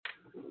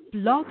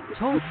Blog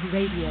Talk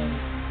Radio.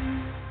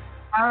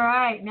 All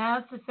right, now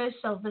it's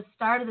official, the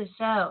start of the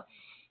show.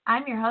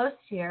 I'm your host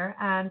here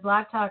on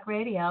Blog Talk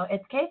Radio.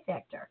 It's K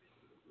Factor,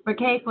 where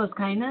K equals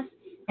kindness,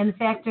 and the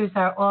factors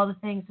are all the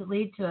things that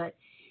lead to it.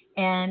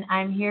 And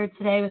I'm here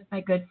today with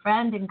my good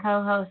friend and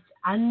co-host,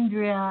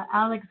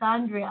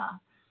 Alexandra.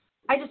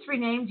 I just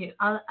renamed you.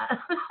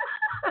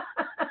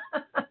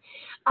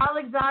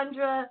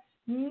 Alexandra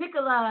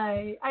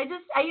Nickolai. I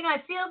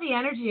feel the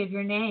energy of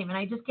your name, and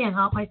I just can't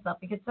help myself.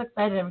 I get so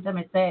excited every time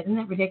I say it. Isn't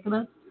that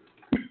ridiculous?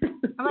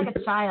 I'm like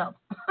a child.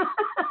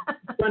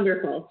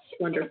 Wonderful.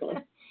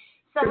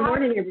 So good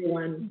morning,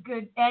 everyone.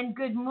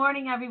 Good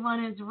morning,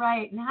 everyone is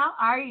right. And how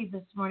are you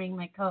this morning,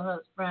 my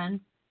co-host friend?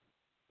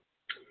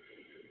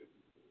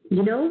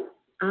 You know,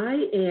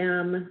 I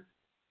am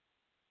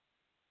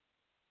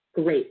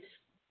great.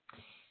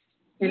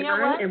 And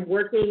I am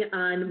working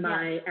on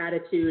my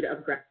attitude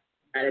of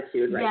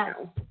gratitude right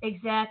now. Yes,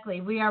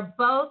 exactly. We are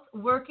both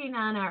working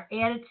on our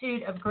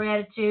attitude of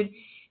gratitude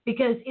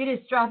because it is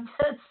dropped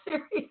dead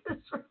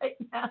serious right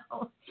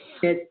now.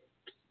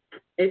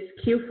 It's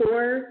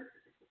Q4,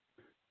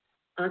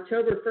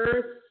 October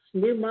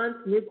 1st, new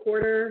month, new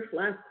quarter,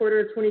 last quarter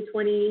of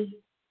 2020,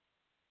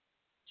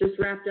 just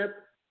wrapped up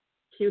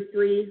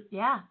Q3.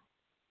 Yeah.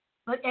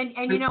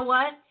 And you know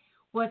what?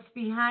 What's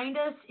behind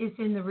us is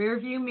in the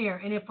rearview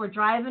mirror. And if we're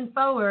driving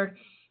forward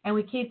and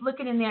we keep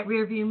looking in that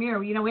rearview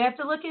mirror, you know, we have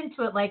to look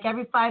into it like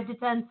every 5 to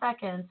 10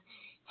 seconds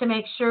to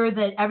make sure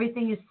that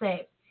everything is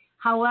safe.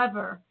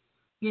 However,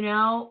 you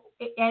know,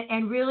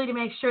 and really to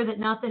make sure that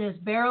nothing is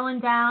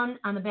barreling down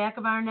on the back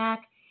of our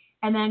neck,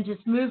 and then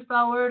just move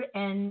forward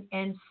and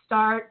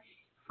start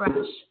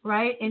fresh,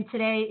 right? And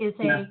today is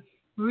a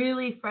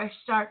really fresh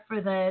start for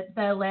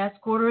the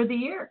last quarter of the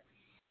year.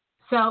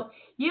 So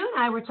you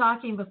and I were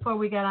talking before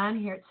we got on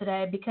here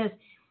today because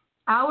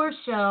our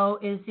show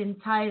is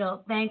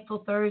entitled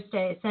Thankful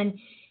Thursdays. And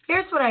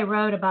here's what I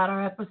wrote about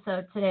our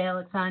episode today,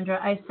 Alexandra.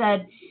 I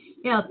said,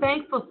 you know,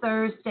 Thankful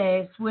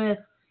Thursdays with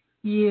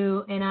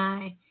you and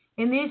I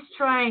in these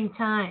trying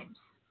times.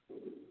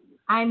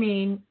 I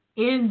mean,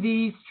 in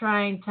these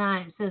trying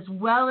times, as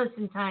well as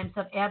in times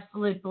of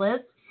absolute bliss,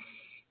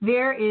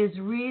 there is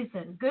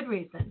good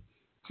reason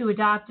to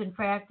adopt and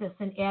practice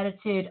an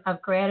attitude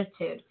of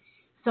gratitude.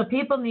 So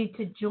people need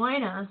to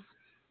join us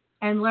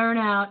and learn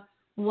about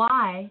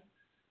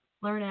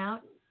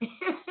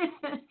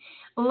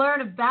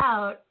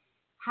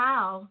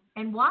how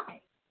and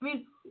why. I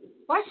mean,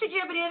 why should you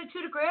have an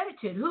attitude of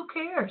gratitude? Who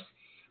cares?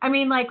 I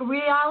mean, like,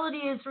 reality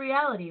is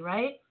reality,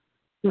 right?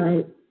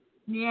 Right.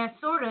 Yeah,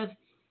 sort of.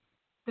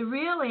 The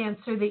real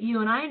answer that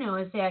you and I know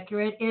is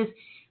accurate is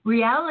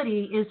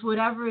reality is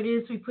whatever it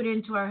is we put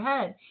into our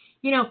head.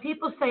 You know,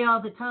 people say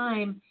all the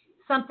time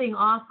something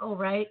awful,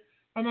 right?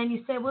 And then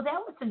you say, well, that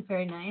wasn't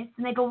very nice.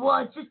 And they go, well,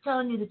 it's just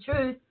telling you the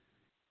truth.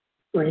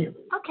 Right.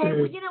 Okay,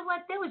 well, you know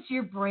what? That was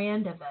your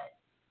brand of it.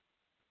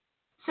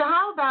 So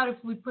how about if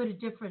we put a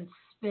different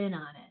spin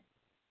on it?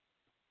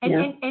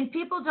 And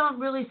people don't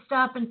really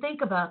stop and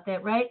think about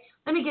that, right?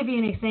 Let me give you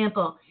an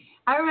example.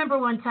 I remember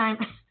one time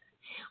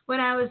when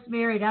I was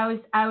married, I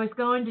was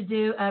going to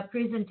do a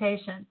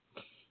presentation.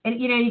 And,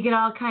 you know, you get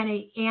all kind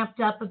of amped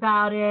up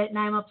about it. And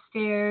I'm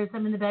upstairs.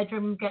 I'm in the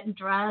bedroom. I'm getting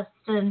dressed.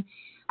 And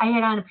I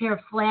had on a pair of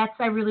flats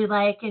I really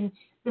like and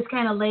this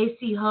kind of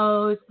lacy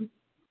hose.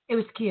 It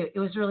was cute. It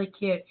was really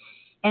cute.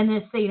 And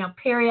this, you know,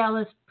 Perry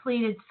Ellis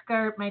pleated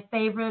skirt, my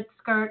favorite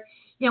skirt,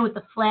 you know, with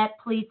the flat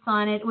pleats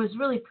on it. It was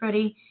really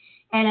pretty.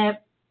 And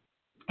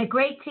a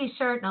great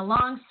T-shirt and a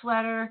long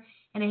sweater.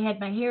 And I had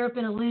my hair up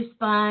in a loose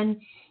bun.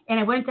 And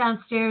I went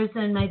downstairs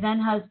and my then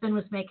husband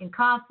was making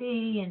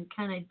coffee and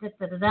kind of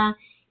da-da-da-da.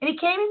 And he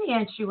came in the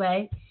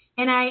entryway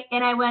and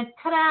I went,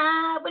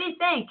 ta-da, what do you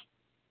think?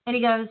 And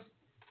he goes,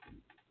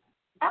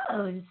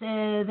 oh, is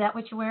that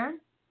what you're wearing?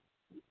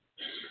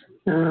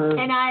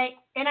 And I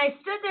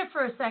stood there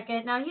for a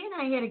second. Now, he and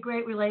I had a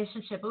great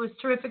relationship. It was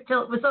terrific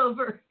till it was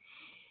over.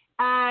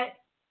 And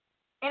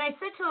I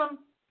said to him,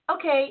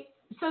 okay,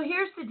 so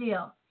here's the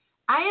deal.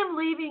 I am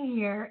leaving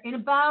here in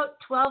about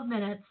 12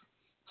 minutes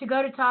to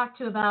go to talk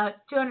to about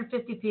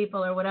 250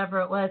 people or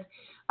whatever it was,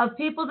 of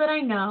people that I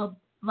know,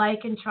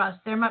 like, and trust.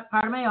 They're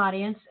part of my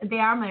audience. They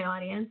are my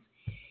audience.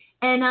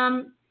 And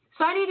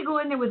so I need to go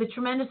in there with a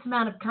tremendous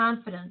amount of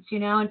confidence, you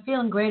know, and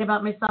feeling great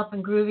about myself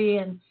and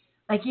groovy and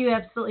like you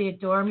absolutely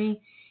adore me.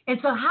 And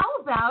so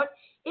how about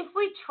if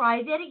we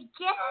try that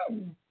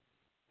again?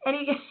 And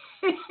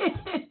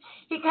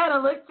he kind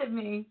of looked at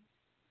me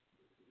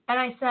and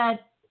I said,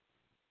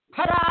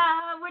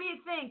 ta-da, what do you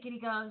think? And he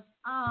goes,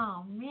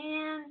 oh,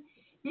 man,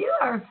 you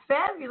are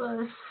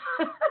fabulous.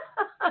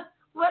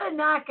 What a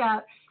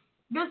knockout.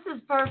 This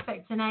is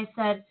perfect. And I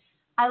said,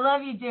 I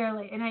love you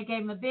dearly. And I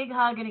gave him a big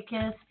hug and a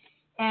kiss.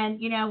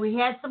 And, you know, we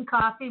had some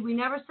coffee. We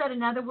never said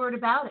another word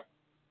about it.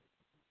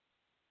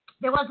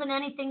 There wasn't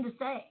anything to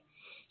say.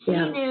 He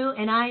knew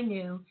and I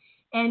knew.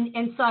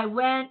 And so I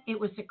went. It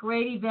was a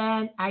great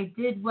event. I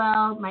did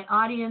well. My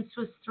audience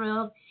was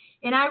thrilled.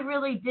 And I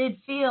really did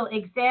feel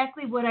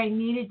exactly what I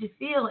needed to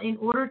feel in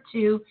order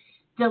to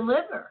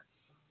deliver.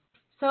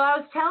 So I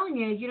was telling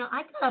you,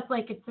 I got up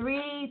like at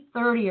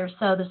 3:30 or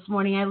so this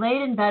morning. I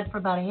laid in bed for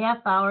about a half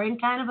hour in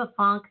kind of a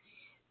funk,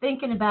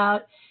 thinking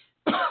about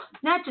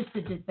not just the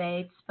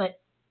debates,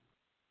 but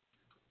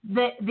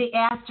the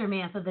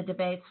aftermath of the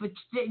debates. Which,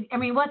 I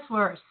mean, what's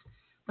worse,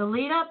 the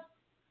lead up,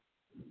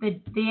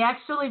 the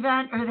actual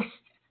event,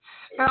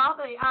 or all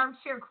the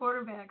armchair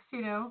quarterbacks,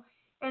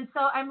 And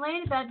so I'm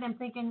laying in bed and I'm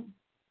thinking,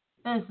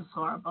 this is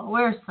horrible.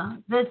 Where's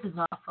sun? This is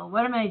awful.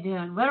 What am I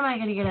doing? What am I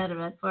going to get out of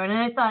bed for? And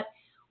I thought,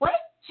 wait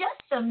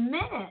just a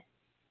minute.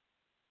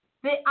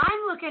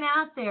 I'm looking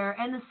out there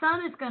and the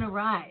sun is going to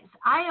rise.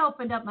 I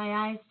opened up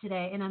my eyes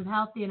today and I'm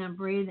healthy and I'm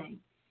breathing.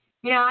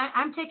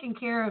 I'm taking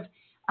care of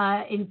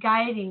in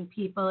guiding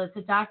people as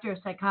a doctor of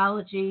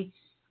psychology,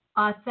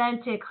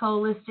 authentic,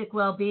 holistic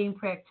well-being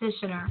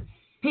practitioner,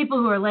 people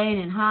who are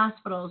laying in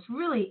hospitals,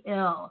 really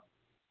ill,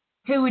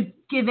 who would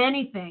give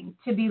anything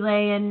to be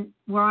laying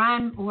where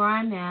I'm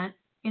at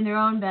in their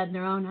own bed in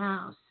their own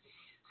house.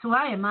 So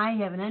why am I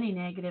having any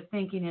negative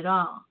thinking at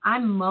all?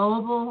 I'm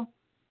mobile.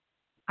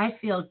 I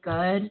feel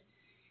good.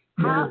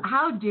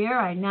 How dare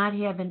I not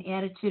have an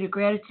attitude of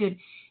gratitude?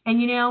 And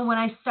when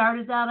I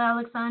started out,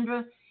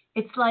 Alexandra,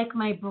 it's like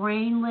my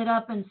brain lit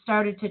up and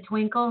started to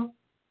twinkle.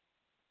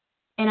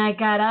 And I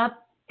got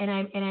up and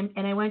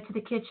I went to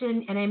the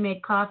kitchen and I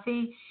made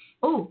coffee.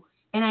 Oh,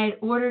 and I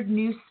ordered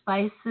new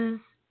spices.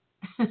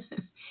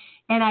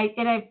 and I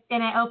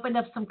opened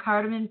up some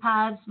cardamom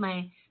pods.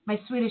 My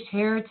Swedish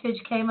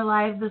heritage came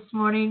alive this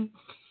morning,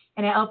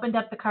 and I opened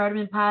up the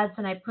cardamom pods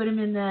and I put them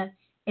in the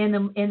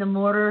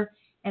mortar,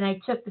 and I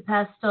took the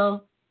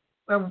pestle,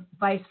 or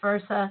vice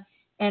versa,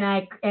 and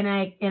I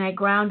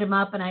ground them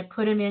up and I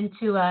put them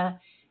into a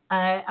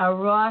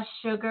raw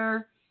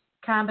sugar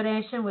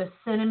combination with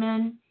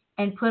cinnamon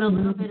and put a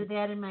little bit of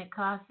that in my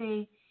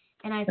coffee,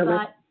 and I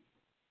thought,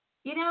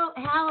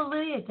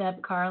 hallelujah,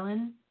 Deb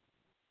Carlin,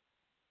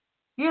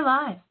 you're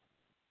alive.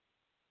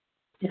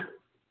 Yeah.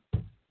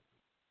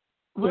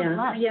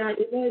 What? Yeah,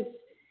 it was,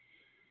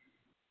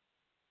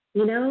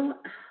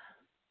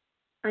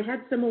 I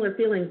had similar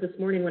feelings this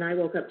morning when I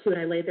woke up too, and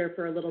I laid there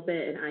for a little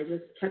bit and I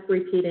just kept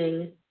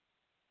repeating,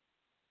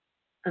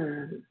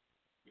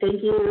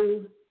 thank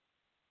you,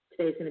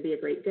 today's going to be a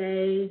great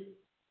day,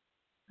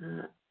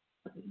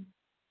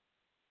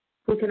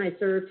 who can I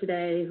serve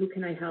today, who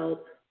can I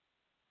help,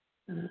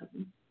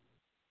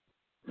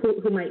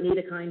 who might need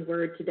a kind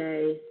word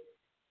today.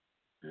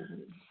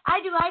 I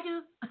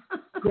do.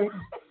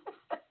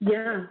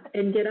 Yeah,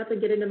 and get up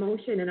and get into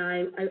motion. And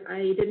I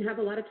didn't have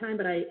a lot of time,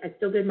 but I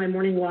still did my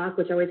morning walk,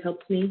 which always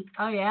helps me.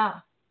 Oh,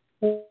 yeah.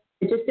 I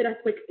just did a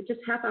quick,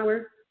 just half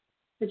hour,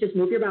 to just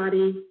move your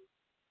body,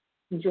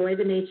 enjoy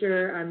the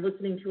nature. I'm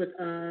listening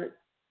to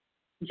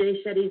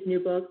Jay Shetty's new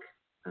book,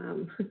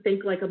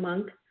 Think Like a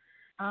Monk.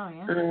 Oh,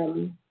 yeah.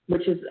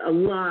 Which is a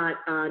lot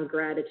on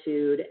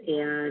gratitude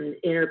and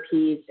inner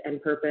peace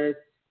and purpose.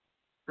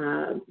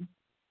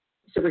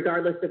 So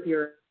regardless of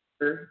your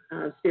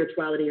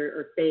spirituality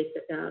or faith,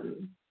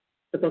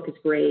 the book is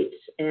great,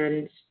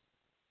 and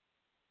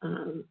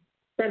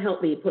that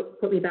helped me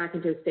put me back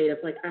into a state of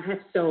like, I have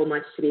so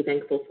much to be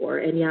thankful for.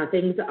 And yeah,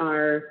 things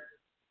are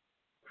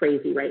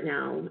crazy right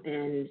now,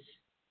 and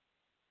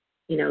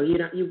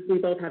we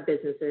both have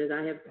businesses.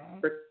 I have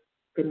brick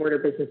and mortar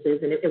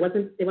businesses, and it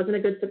wasn't a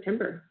good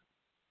September.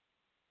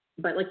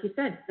 But like you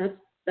said,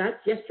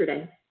 that's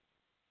yesterday.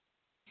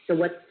 So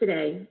what's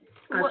today?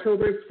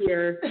 October's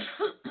here.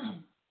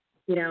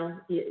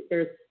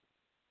 There's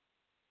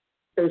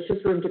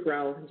just room to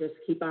grow and just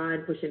keep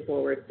on pushing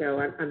forward. So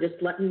I'm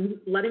just letting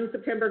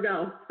September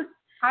go.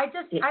 I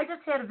just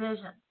had a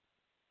vision.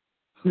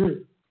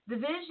 The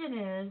vision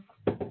is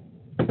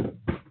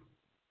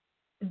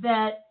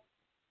that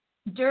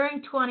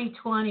during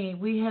 2020,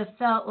 we have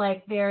felt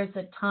like there's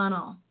a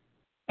tunnel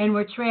and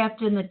we're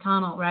trapped in the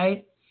tunnel,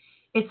 right?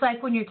 It's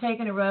like when you're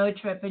taking a road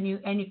trip and you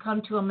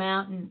come to a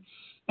mountain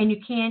and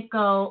you can't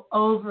go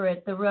over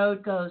it. The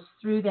road goes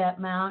through that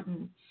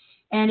mountain,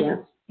 and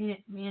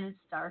it's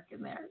dark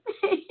in there.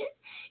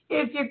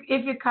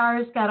 If your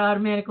car's got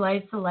automatic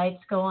lights, the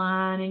lights go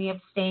on, and you have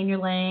to stay in your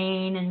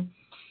lane.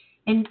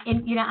 And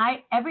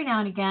I every now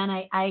and again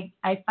I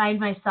find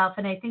myself,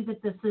 and I think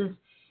that this is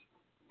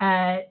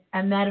a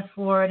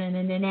metaphor and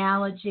an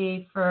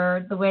analogy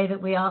for the way that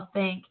we all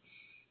think.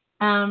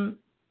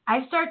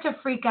 I start to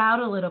freak out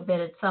a little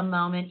bit at some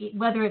moment,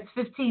 whether it's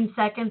 15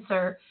 seconds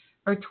or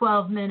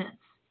 12 minutes.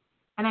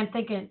 And I'm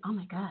thinking, oh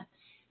my God,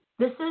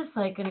 this is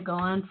like going to go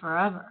on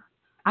forever.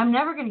 I'm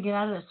never going to get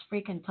out of this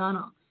freaking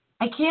tunnel.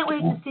 I can't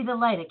wait to see the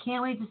light. I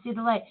can't wait to see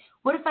the light.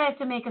 What if I have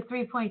to make a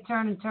 3-point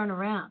turn and turn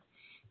around?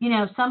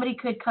 Somebody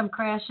could come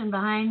crashing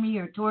behind me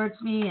or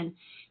towards me, and,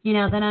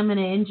 then I'm going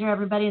to injure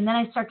everybody. And then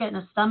I start getting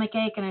a stomach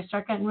ache and I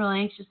start getting real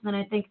anxious. And then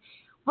I think,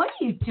 what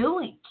are you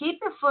doing? Keep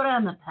your foot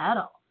on the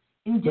pedal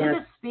and do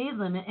the speed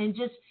limit and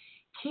just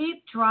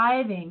keep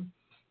driving.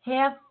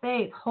 Have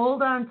faith.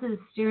 Hold on to the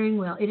steering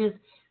wheel. It is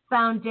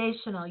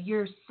foundational.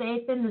 You're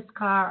safe in this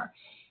car.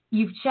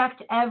 You've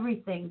checked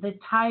everything, the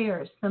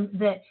tires,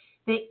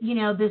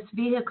 this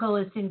vehicle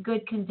is in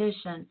good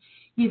condition.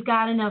 you've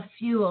got enough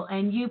fuel,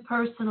 and you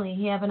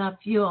personally have enough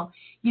fuel.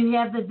 You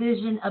have the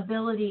vision,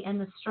 ability, and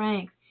the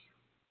strength.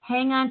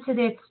 Hang on to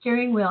that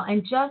steering wheel,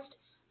 and just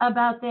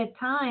about that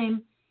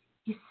time,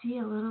 you see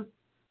a little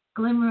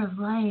glimmer of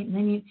light, and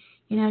then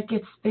it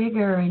gets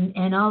bigger,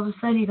 and all of a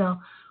sudden you go,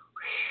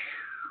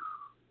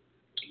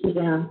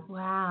 yeah,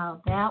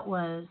 wow, that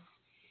was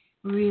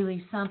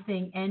really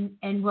something.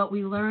 And what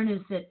we learn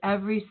is that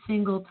every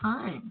single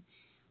time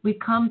we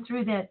come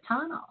through that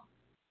tunnel.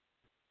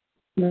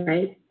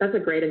 Right. That's a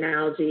great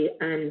analogy.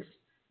 And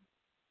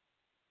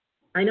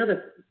I know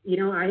that,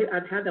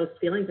 I've had those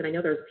feelings, and I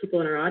know there's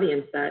people in our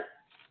audience that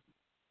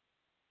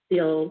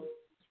feel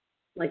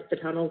like the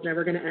tunnel's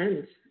never going to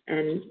end.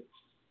 And,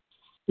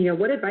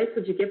 what advice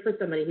would you give for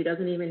somebody who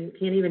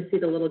can't even see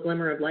the little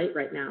glimmer of light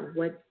right now?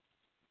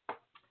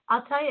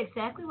 I'll tell you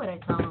exactly what I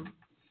tell them.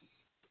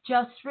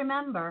 Just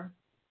remember,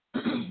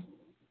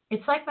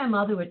 it's like my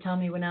mother would tell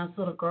me when I was a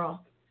little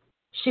girl.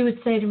 She would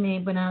say to me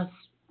when I was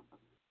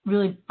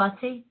really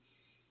fussy,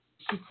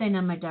 she'd say,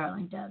 "Now, my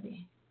darling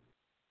Debbie,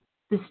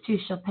 this too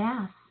shall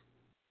pass.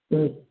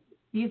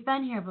 You've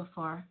been here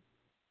before."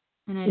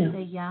 And I'd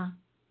say, "Yeah."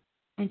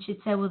 And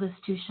she'd say, "Well, this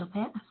too shall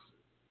pass."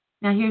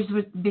 Now, here's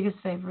what the biggest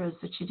favor is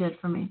that she did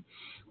for me.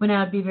 When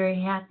I would be very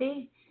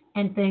happy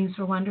and things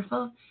were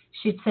wonderful,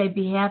 she'd say,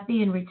 "Be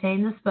happy and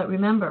retain this, but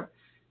remember,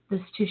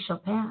 this too shall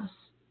pass."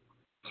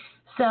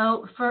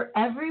 So for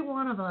every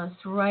one of us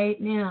right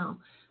now,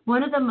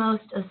 one of the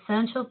most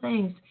essential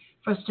things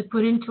for us to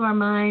put into our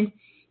mind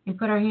and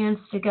put our hands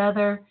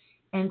together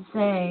and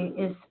say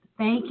is,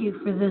 thank you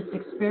for this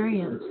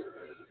experience,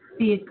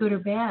 be it good or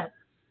bad,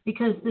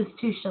 because this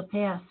too shall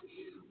pass.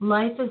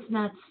 Life is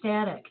not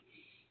static.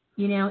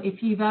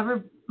 If you've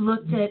ever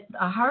looked at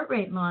a heart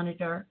rate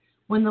monitor,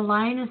 when the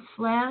line is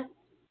flat,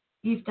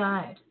 you've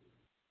died.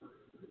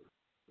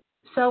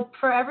 So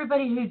for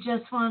everybody who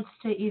just wants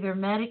to either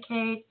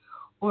medicate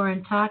or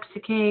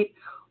intoxicate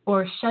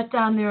or shut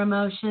down their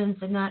emotions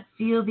and not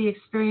feel the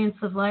experience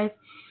of life,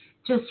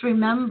 just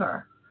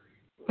remember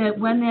that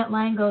when that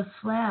line goes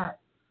flat,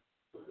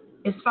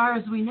 as far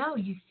as we know,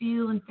 you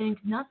feel and think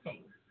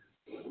nothing.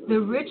 The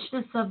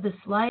richness of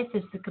this life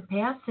is the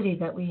capacity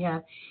that we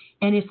have,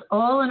 and it's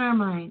all in our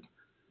mind.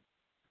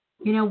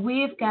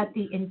 We've got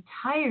the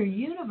entire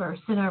universe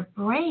in our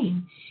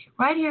brain,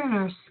 right here in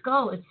our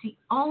skull. It's the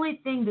only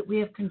thing that we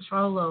have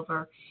control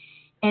over.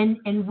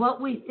 And what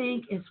we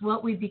think is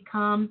what we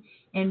become,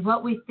 and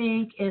what we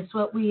think is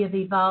what we have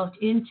evolved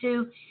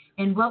into,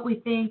 and what we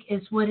think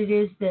is what it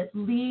is that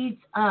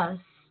leads us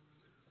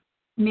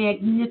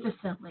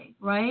magnificently,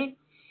 right?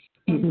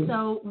 And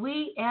so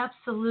we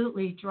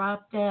absolutely,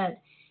 drop dead,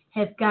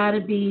 have got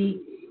to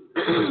be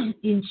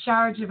in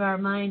charge of our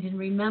mind. And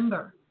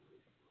remember,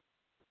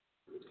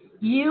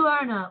 you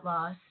are not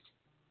lost.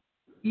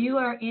 You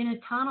are in a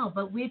tunnel,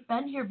 but we've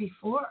been here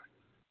before.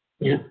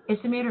 Yeah. As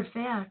a matter of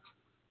fact,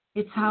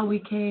 it's how we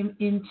came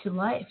into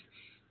life.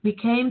 We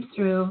came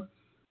through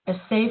a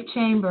safe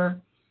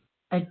chamber,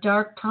 a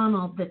dark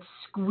tunnel that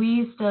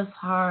squeezed us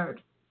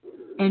hard.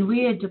 And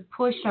we had to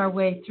push our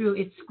way through.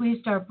 It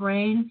squeezed our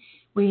brain.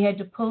 We had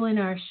to pull in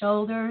our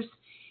shoulders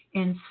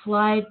and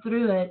slide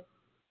through it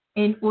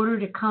in order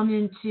to come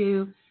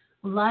into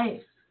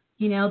life,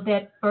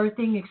 that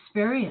birthing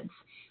experience.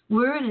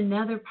 We're in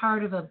another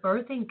part of a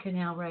birthing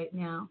canal right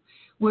now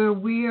where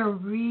we are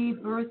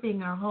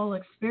rebirthing our whole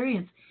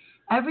experience.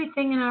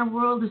 Everything in our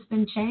world has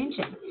been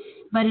changing,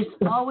 but it's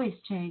always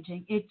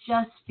changing. It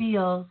just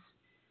feels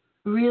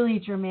really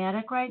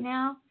dramatic right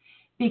now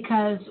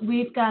because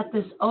we've got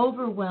this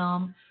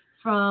overwhelm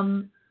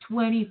from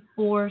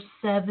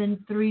 24/7,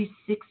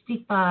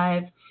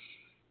 365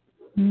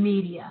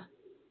 media.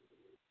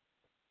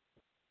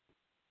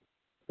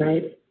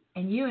 Right.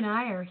 And you and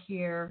I are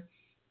here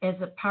as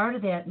a part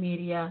of that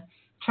media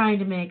trying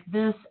to make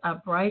this a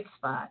bright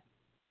spot.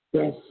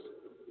 Yes.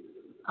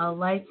 A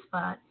light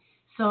spot.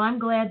 So I'm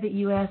glad that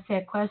you asked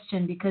that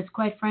question because,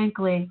 quite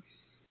frankly,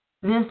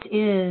 this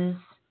is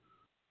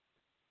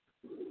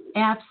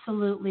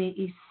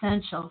absolutely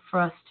essential for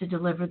us to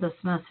deliver this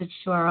message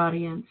to our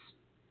audience.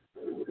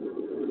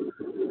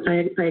 I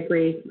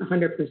agree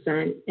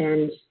 100%.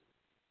 And,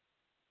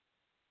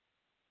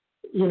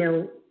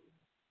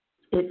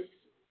 it's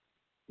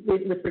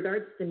with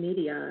regards to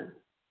media,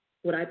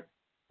 what I've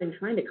been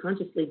trying to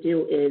consciously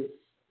do is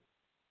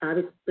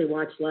obviously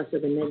watch less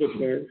of the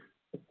negative,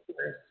 of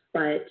course,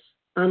 but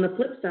on the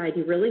flip side,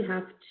 you really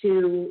have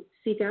to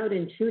seek out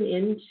and tune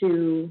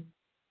into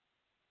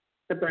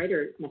the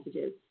brighter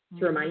messages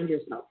to remind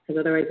yourself, because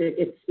otherwise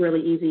it's really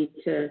easy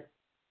to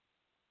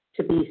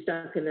be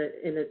stuck in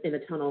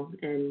the tunnel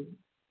and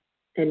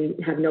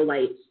have no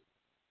light.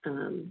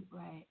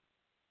 Right.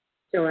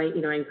 So I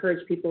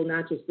encourage people,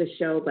 not just this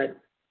show, but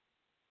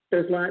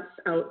there's lots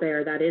out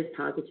there that is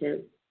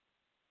positive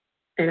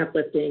and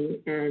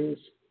uplifting, and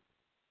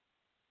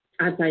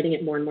I'm finding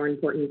it more and more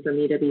important for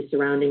me to be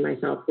surrounding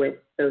myself with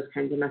those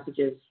kinds of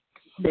messages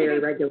very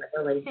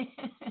regularly.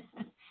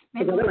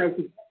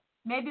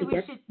 Maybe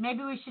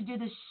we should do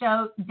this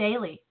show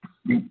daily.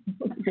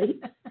 Right?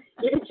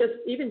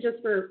 even just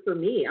for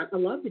me, I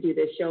love to do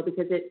this show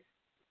because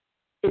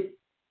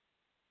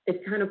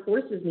it kind of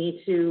forces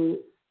me to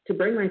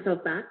bring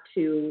myself back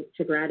to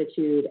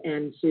gratitude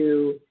and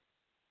to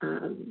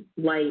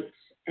light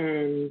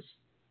and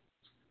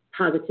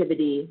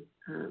positivity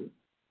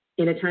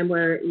in a time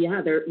where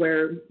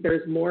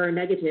there's more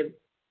negative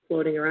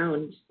floating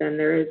around than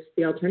there is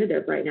the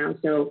alternative right now.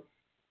 So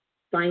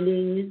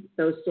finding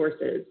those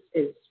sources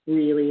is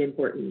really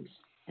important.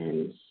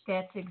 And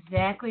that's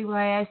exactly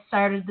why I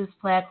started this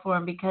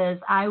platform, because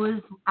I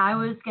was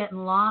getting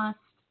lost.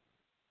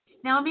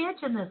 Now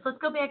imagine this. Let's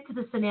go back to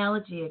this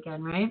analogy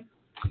again, right?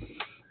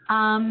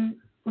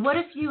 What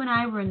if you and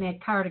I were in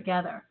that car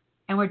together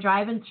and we're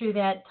driving through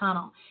that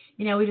tunnel?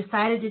 We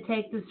decided to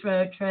take this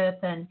road trip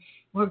and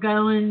we're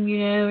going,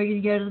 we're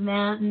going to go to the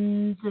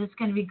mountains and it's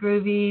going to be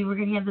groovy. We're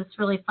going to have this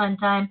really fun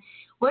time.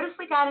 What if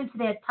we got into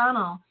that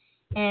tunnel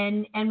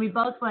and we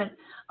both went,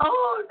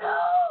 oh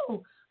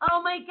no,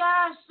 oh my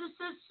gosh, this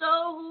is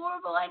so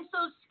horrible. I'm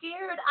so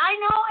scared. I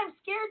know I'm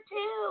scared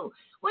too.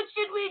 What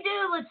should we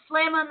do? Let's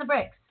slam on the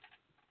brakes.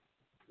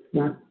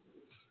 Yeah.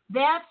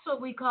 That's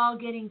what we call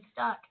getting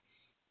stuck.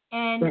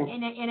 And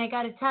I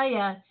got to tell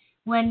you,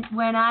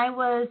 when I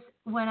was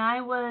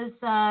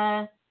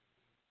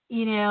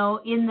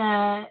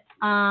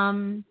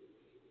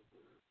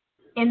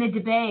in the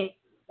debate,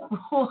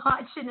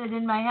 watching it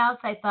in my house,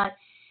 I thought,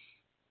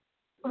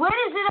 when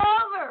is it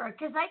over?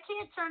 Because I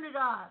can't turn it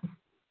off.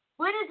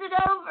 When is it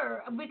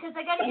over? Because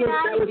I got to get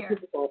out of here.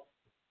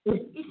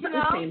 That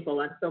was painful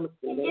on so much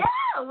people.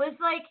 Yeah, it was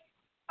like,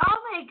 oh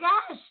my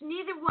gosh,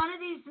 neither one of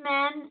these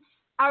men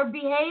are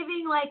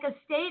behaving like a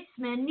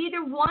statesman.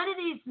 Neither one of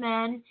these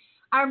men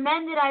are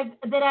men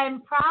that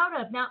I'm proud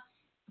of. Now,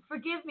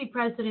 forgive me,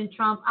 President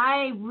Trump.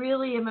 I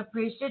really am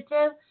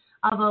appreciative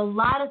of a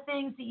lot of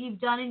things that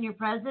you've done in your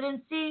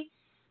presidency,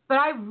 but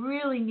I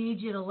really need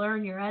you to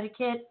learn your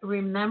etiquette,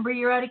 remember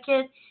your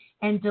etiquette,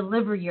 and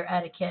deliver your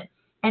etiquette.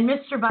 And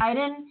Mr.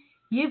 Biden,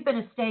 you've been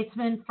a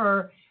statesman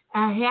for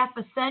a half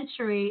a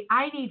century.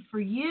 I need for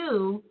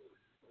you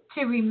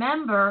to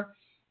remember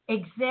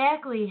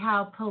exactly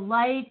how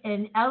polite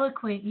and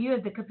eloquent you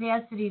have the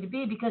capacity to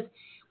be, because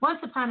once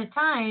upon a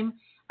time,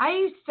 I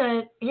used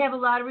to have a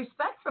lot of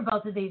respect for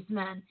both of these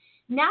men.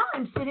 Now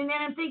I'm sitting there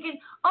and I'm thinking,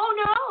 oh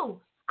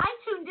no, I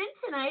tuned in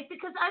tonight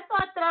because I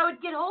thought that I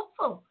would get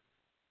hopeful.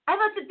 I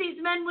thought that these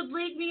men would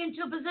lead me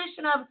into a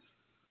position of,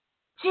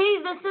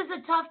 gee, this is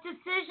a tough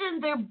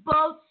decision. They're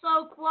both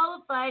so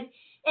qualified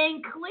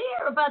and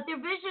clear about their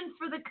vision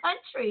for the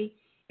country.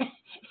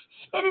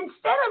 And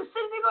instead I'm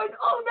sitting there going,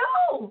 oh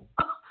no,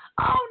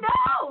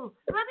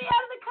 let me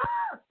out of the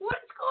car.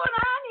 What's going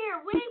on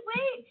here?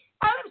 Wait.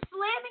 I'm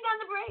slamming on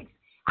the brakes.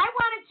 I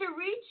wanted to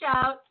reach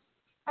out.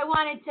 I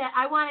wanted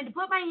to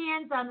put my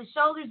hands on the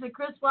shoulders of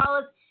Chris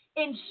Wallace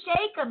and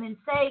shake him and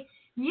say,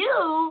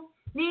 you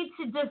need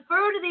to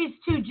defer to these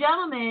two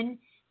gentlemen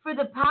for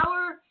the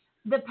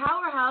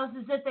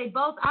powerhouses that they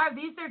both are.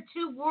 These are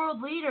two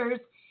world leaders,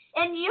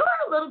 and you're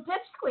a little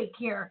pipsqueak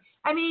here.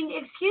 I mean,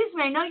 excuse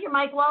me, I know you're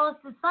Mike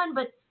Wallace's son,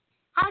 but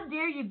how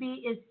dare you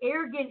be as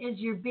arrogant as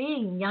you're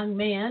being, young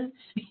man?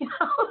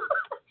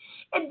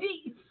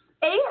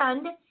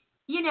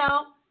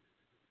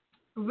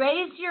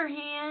 Raise your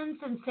hands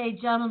and say,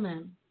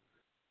 gentlemen,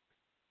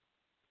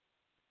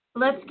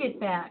 let's get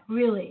back,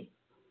 really.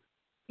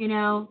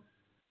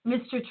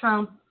 Mr.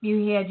 Trump,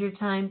 you had your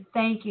time.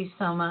 Thank you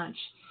so much.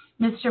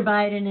 Mr.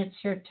 Biden, it's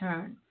your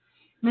turn.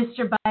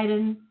 Mr.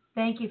 Biden,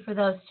 thank you for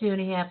those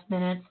 2.5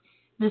 minutes.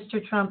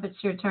 Mr. Trump,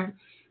 it's your turn.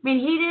 I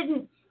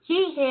mean,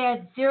 he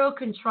had zero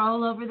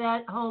control over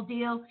that whole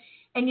deal.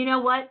 And you know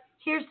what?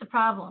 Here's the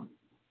problem.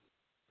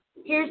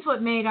 Here's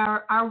what made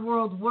our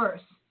world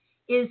worse,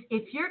 is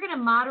if you're going to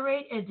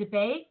moderate a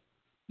debate,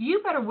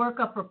 you better work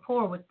up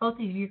rapport with both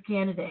of your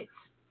candidates.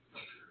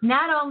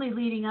 Not only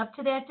leading up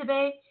to that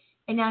debate,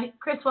 and now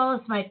Chris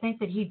Wallace might think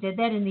that he did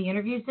that in the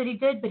interviews that he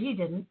did, but he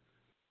didn't.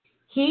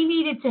 He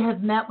needed to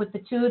have met with the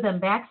two of them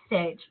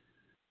backstage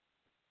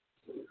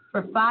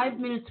for 5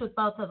 minutes with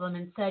both of them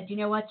and said, you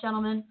know what,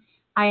 gentlemen,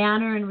 I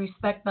honor and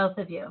respect both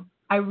of you.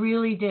 I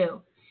really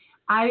do.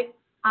 I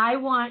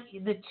want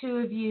the two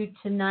of you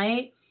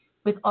tonight,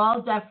 with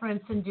all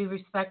deference and due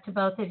respect to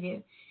both of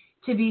you,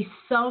 to be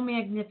so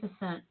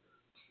magnificent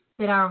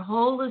that our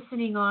whole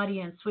listening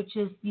audience, which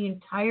is the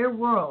entire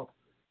world,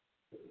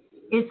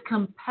 is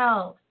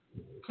compelled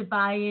to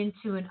buy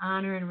into and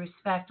honor and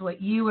respect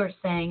what you are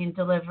saying and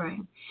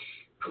delivering.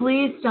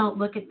 Please don't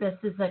look at this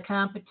as a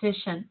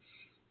competition.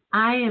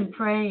 I am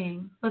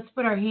praying. Let's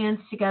put our hands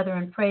together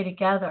and pray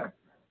together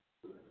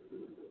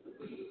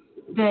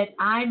that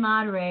I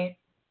moderate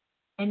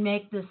and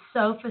make this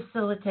so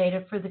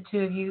facilitative for the two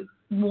of you,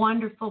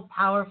 wonderful,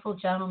 powerful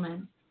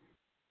gentlemen,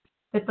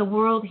 that the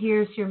world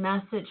hears your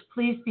message.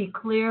 Please be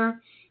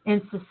clear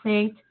and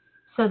succinct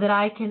so that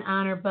I can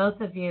honor both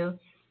of you.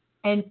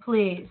 And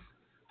please,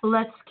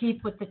 let's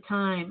keep with the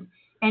time.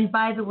 And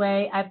by the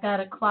way, I've got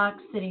a clock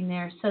sitting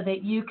there so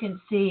that you can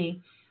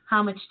see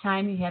how much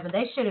time you have. And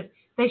they should have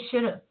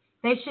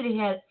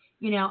had,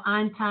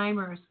 on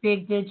timers,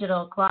 big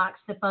digital clocks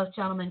that both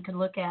gentlemen can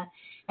look at.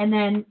 And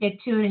then at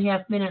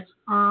 2.5 minutes,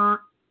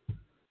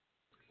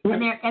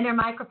 and their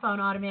microphone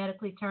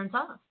automatically turns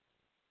off.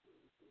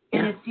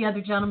 And it's the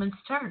other gentleman's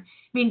turn.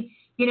 I mean,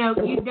 for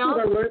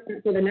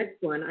the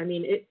next one. I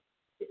mean, it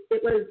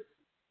was.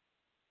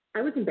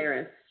 I was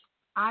embarrassed.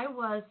 I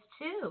was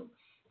too.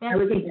 I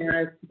was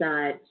embarrassed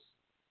that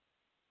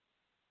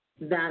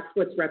that's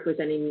what's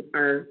representing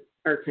our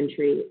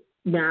country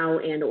now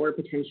and or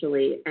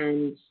potentially.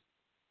 And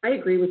I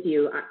agree with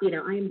you.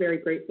 I am very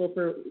grateful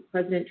for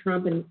President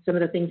Trump and some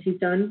of the things he's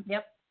done.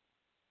 Yep.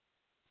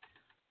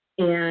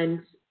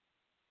 And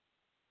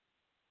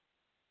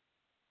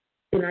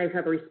I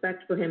have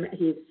respect for him.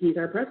 He's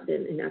our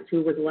president, and that's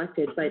who was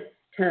elected. But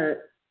to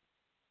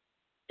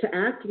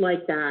act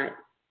like that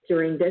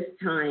during this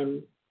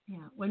time,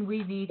 when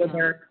we need when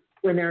him,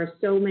 when there are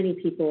so many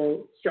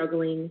people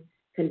struggling,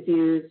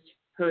 confused,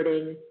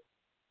 hurting,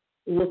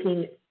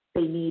 looking,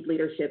 they need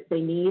leadership.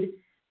 They need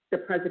the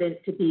president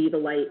to be the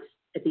light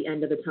at the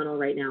end of the tunnel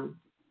right now.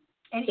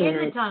 And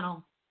in the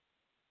tunnel.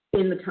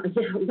 In the tunnel,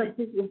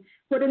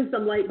 put in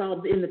some light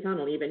bulbs in the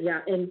tunnel even,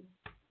 and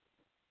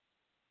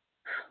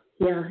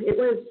it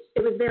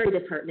was very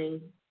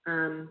disheartening.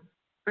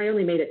 I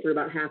only made it through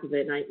about half of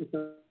it, and I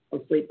fell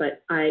asleep,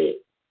 but I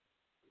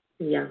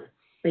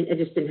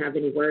just didn't have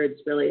any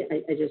words, really.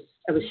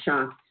 I was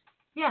shocked.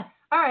 Yeah.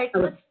 All right.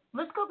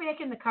 Let's go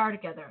back in the car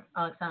together,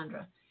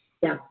 Alexandra.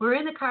 Yeah. We're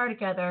in the car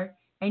together,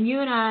 and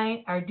you and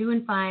I are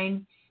doing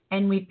fine,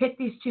 and we pick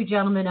these two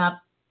gentlemen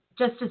up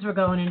just as we're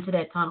going into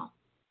that tunnel.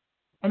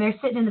 And they're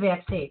sitting in the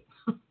back seat.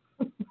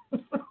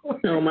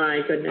 Oh,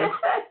 my goodness.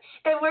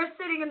 And we're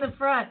sitting in the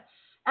front.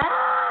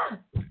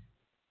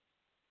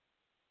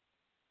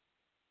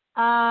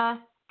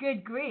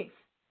 Good grief.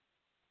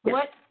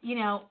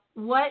 Yeah.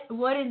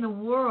 What in the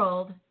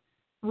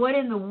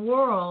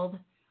world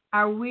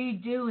are we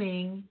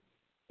doing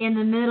in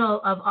the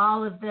middle of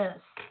all of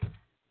this?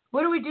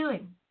 What are we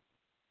doing?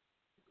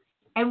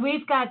 And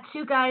we've got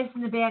two guys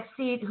in the back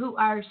seat who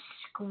are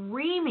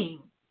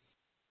screaming.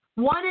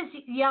 One is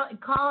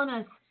calling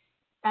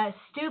us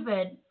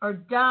stupid or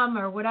dumb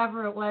or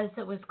whatever it was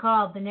that was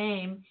called, the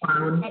name.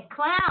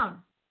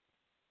 Clown.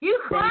 You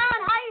clown,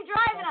 how you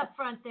driving up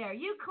front there?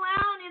 You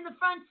clown in the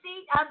front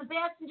seat on the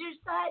passenger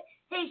side?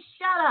 Hey,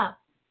 shut up.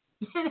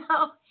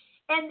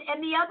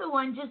 And the other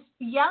one just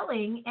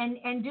yelling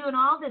and doing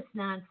all this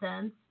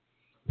nonsense.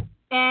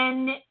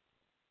 And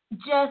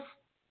just,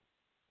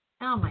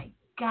 oh my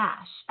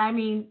gosh. I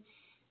mean,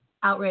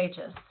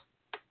 outrageous.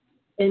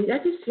 And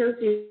that just shows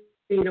you,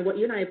 what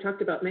you and I have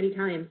talked about many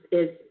times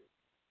is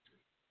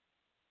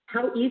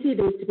how easy it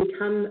is to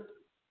become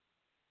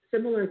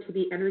similar to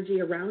the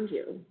energy around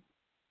you.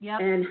 Yep.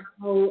 And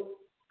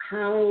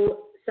how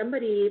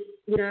somebody,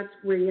 that's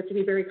where you have to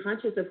be very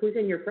conscious of who's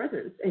in your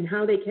presence and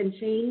how they can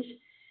change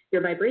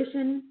your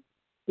vibration,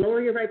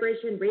 lower your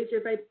vibration, raise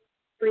your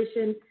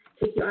vibration,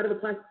 take you out of a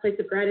place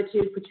of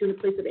gratitude, put you in a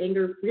place of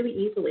anger really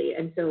easily.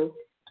 And so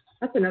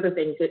that's another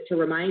thing to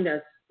remind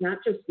us, not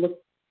just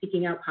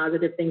seeking out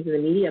positive things in the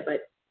media,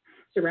 but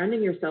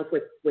surrounding yourself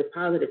with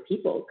positive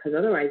people, because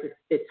otherwise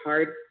it's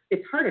hard.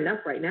 It's hard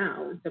enough right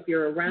now. So if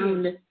you're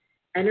around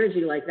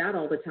energy like that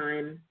all the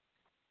time,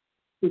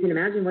 you can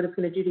imagine what it's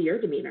going to do to your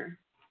demeanor.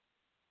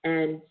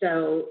 And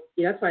so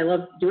that's why I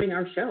love doing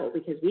our show,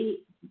 because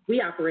we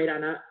operate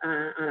on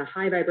a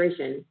high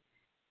vibration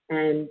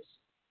and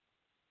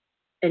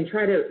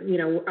try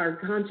to, are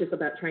conscious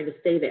about trying to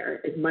stay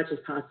there as much as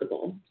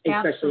possible.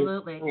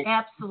 Absolutely.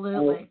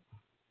 Absolutely.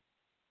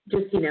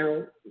 Just,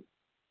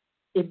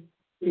 if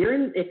you're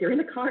in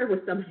the car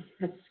with somebody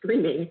that's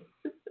screaming,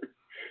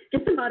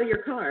 get them out of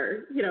your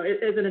car,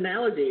 as an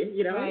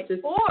analogy, Right.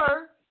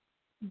 Or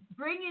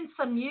bring in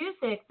some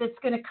music that's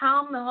going to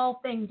calm the whole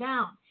thing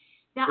down.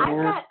 Now, I've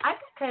got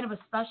kind of a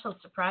special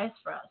surprise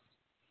for us.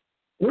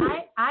 Ooh.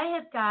 I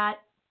have got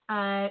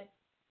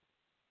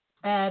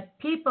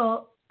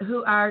people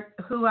who are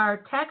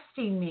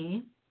texting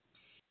me.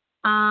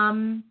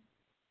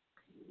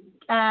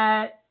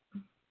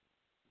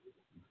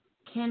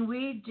 Can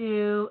we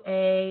do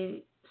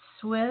a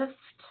swift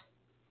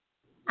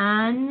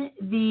on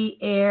the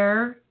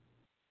air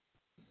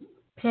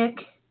pick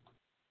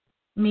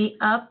me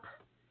up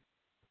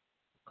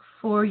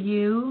for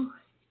you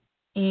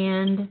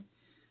and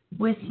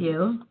with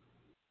you?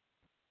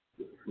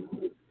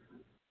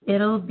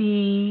 It'll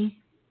be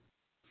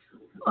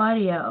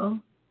audio,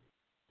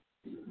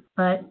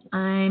 but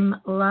I'm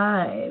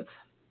live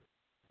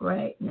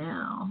right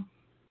now.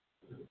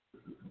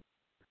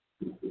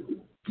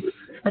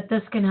 But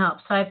this can help.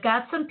 So I've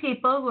got some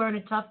people who are in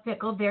a tough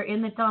pickle. They're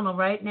in the tunnel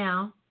right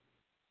now.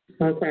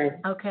 Okay.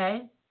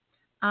 Okay.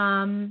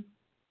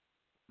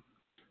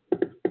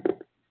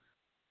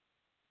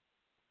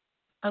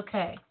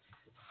 Okay.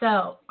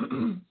 So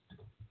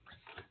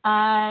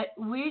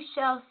we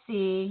shall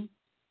see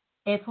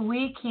if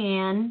we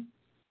can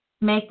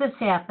make this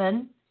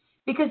happen,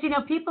 because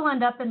people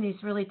end up in these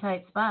really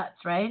tight spots,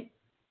 right?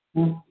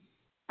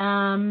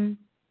 And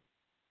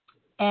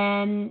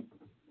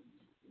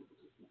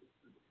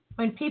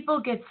when people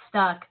get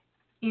stuck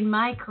in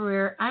my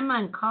career, I'm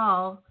on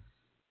call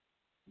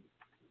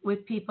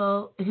with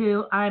people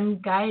who I'm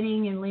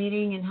guiding and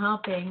leading and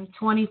helping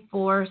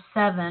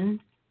 24/7,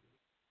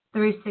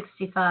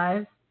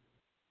 365,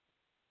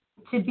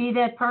 to be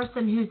that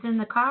person who's in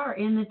the car,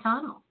 in the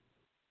tunnel.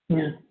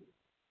 Yeah.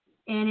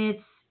 And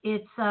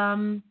it's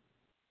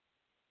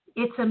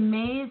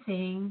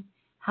amazing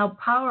how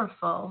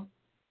powerful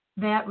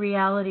that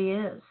reality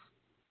is.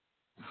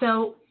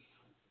 So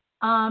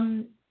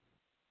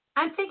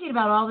I'm thinking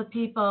about all the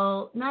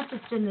people, not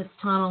just in this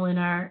tunnel in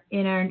our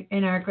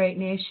great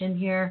nation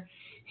here,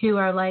 who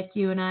are like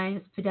you and I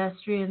as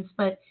pedestrians,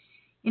 but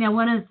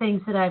one of the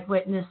things that I've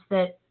witnessed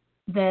that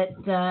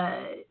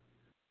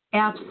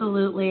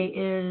absolutely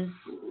is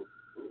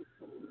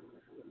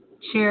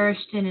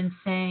cherished and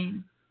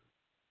insane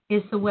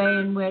is the way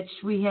in which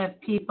we have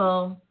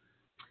people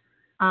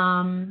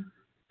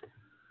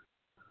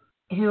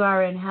who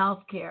are in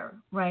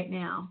healthcare right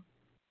now,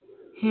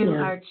 who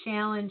are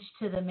challenged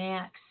to the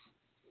max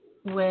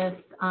with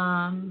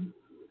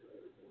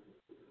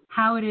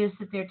how it is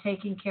that they're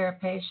taking care of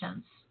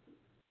patients.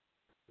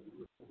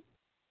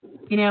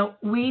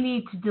 We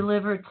need to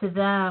deliver to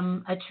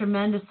them a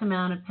tremendous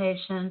amount of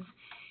patience.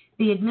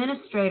 The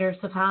administrators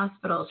of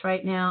hospitals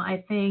right now,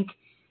 I think,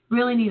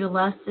 really need a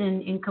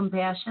lesson in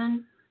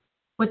compassion.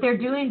 What they're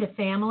doing to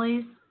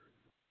families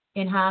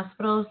in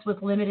hospitals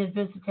with limited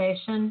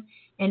visitation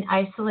and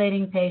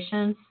isolating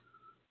patients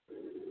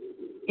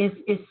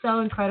is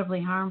so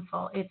incredibly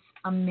harmful. It's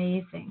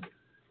amazing.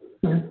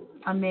 Yeah.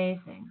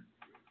 Amazing.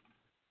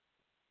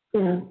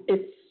 Yeah,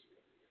 it's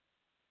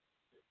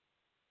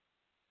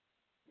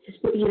just,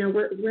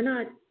 we're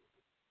not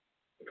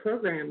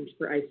programmed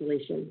for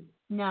isolation.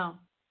 No.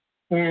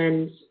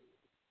 And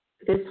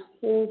this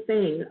whole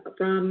thing,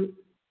 from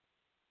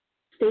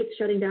states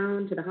shutting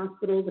down to the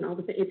hospitals and all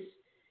the things,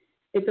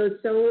 it goes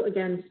so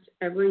against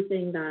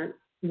everything that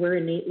we're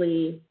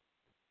innately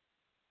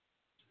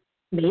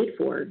made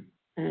for,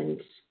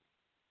 and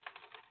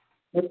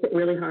makes it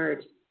really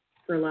hard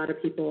for a lot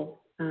of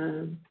people.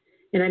 And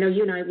I know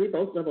you and I, we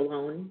both live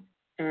alone,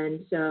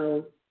 and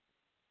so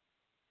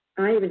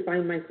I even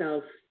find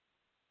myself,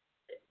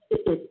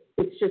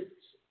 it's just,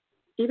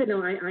 even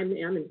though I'm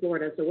in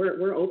Florida, so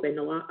we're open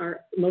a lot.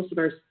 Most of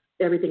our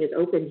everything is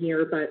open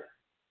here, but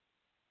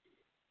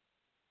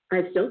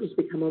I've still just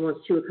become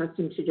almost too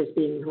accustomed to just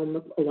being home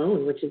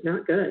alone, which is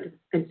not good.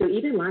 And so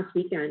even last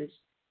weekend,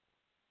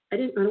 I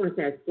don't want to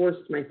say I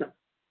forced myself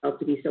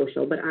to be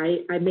social, but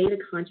I made a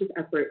conscious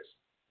effort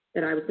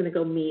that I was going to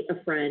go meet a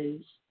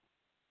friend,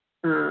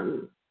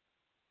 two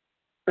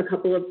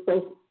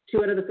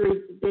out of the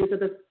 3 days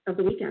of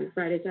the weekend,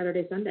 Friday,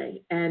 Saturday,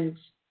 Sunday, and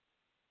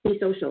be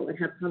social and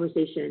have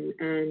conversation.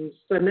 And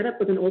so I met up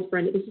with an old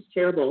friend. This is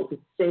terrible to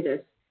say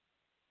this.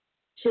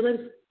 She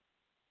lives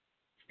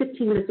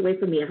 15 minutes away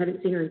from me. I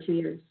haven't seen her in 2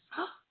 years.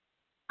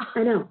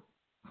 I know.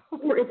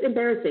 It's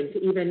embarrassing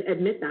to even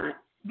admit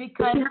that.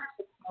 Because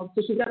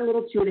so she's got a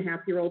little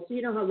 2.5-year-old. So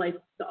you know how life,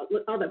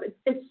 all that, but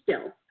it's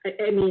still,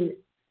 I mean,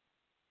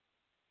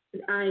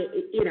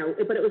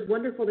 but it was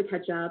wonderful to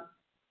catch up.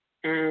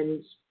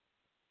 And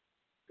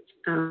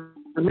I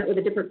met with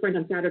a different friend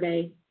on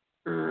Saturday.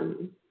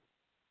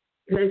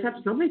 Because I just have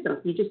to tell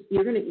myself,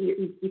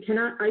 you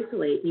cannot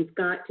isolate. You've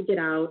got to get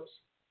out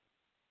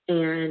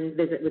and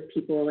visit with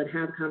people and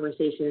have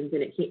conversations,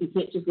 and you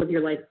can't just live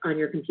your life on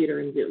your computer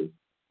and Zoom.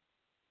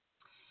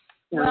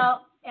 So,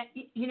 well,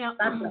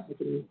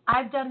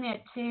 I've done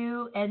that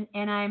too, and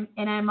I'm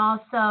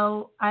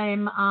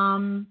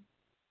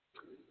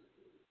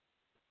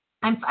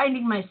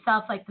finding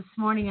myself, like this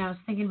morning, I was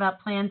thinking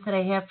about plans that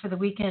I have for the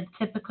weekend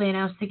typically, and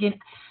I was thinking,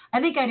 I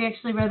think I'd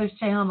actually rather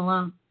stay home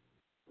alone.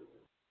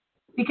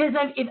 Because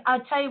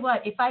I'll tell you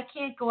what, if I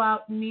can't go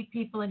out and meet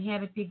people and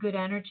have it be good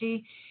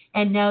energy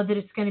and know that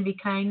it's going to be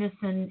kindness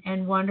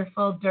and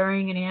wonderful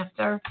during and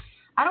after,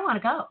 I don't want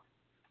to go.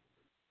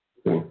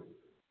 Yeah.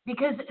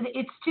 Because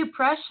it's too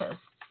precious.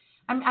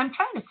 I'm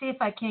trying to see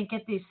if I can't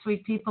get these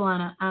sweet people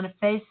on a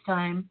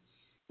FaceTime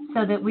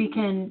so that we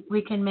can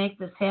make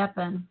this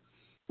happen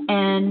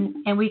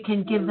and we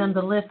can give them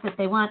the lift that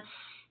they want.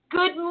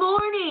 Good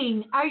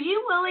morning. Are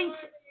you willing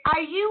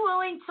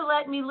to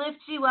let me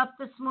lift you up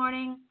this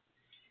morning?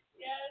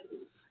 Yes.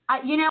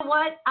 You know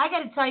what? I got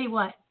to tell you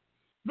what.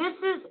 This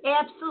is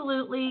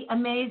absolutely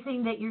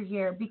amazing that you're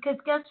here, because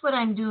guess what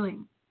I'm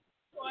doing?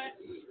 What?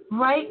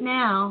 Right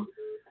now.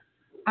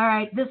 All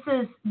right. This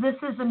is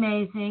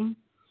amazing.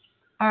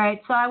 All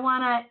right. So I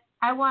want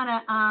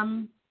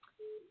to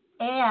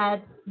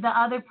add the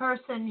other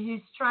person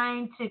who's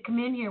trying to come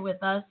in here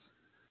with us,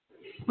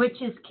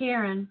 which is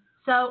Karen.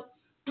 So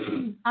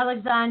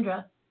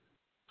Alexandra,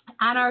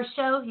 on our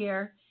show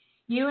here,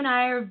 you and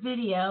I are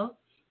video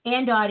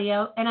and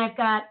audio, and I've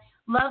got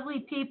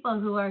lovely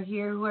people who are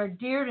here who are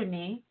dear to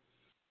me,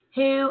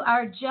 who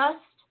are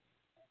just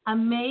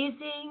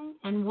amazing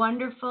and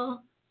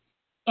wonderful,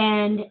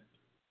 and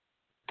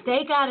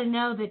they got to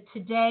know that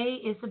today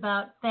is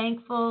about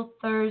Thankful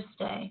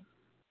Thursday.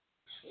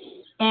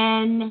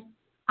 And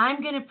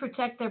I'm going to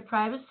protect their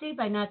privacy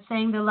by not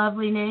saying their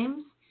lovely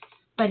names.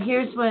 But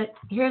here's what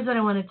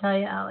I want to tell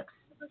you, Alex.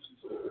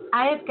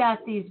 I have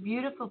got these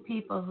beautiful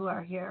people who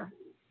are here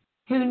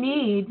who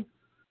need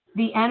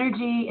the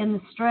energy and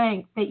the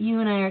strength that you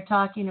and I are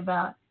talking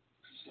about.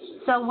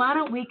 So why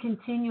don't we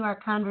continue our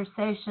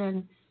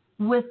conversation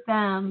with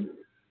them?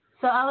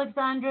 So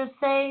Alexandra,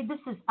 this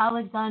is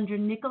Alexandra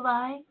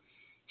Nickolai.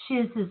 She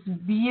is this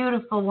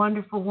beautiful,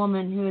 wonderful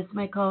woman who is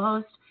my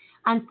co-host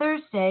on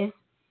Thursdays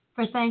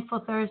for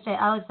Thankful Thursday.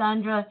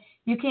 Alexandra,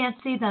 you can't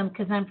see them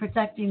because I'm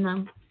protecting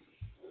them.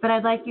 But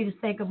I'd like you to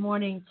say good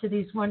morning to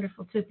these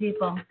wonderful two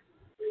people.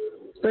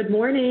 Good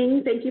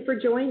morning. Thank you for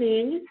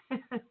joining.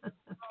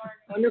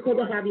 Wonderful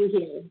to have you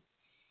here.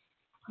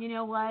 You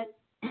know what?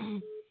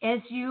 As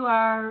you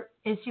are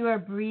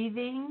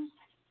breathing,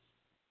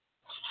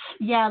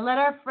 let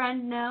our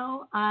friend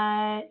know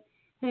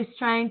who's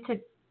trying to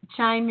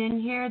chime in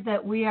here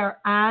that we are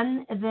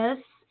on this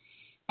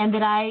and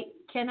that I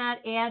cannot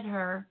add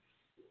her,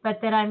 but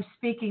that I'm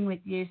speaking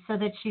with you so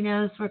that she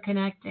knows we're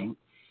connecting.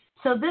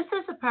 So this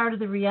is a part of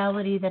the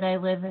reality that I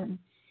live in.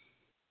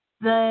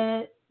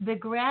 The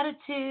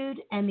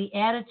gratitude and the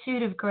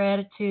attitude of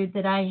gratitude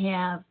that I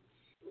have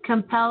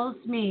compels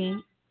me,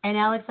 and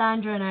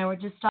Alexandra and I were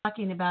just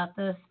talking about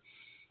this,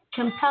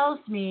 compels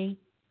me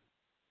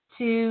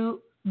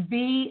to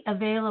be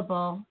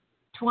available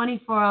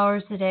 24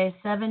 hours a day,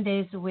 7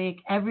 days a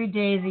week, every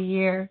day of the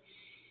year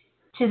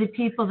to the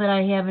people that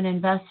I have an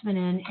investment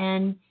in.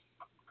 And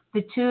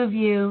the two of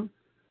you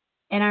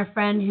and our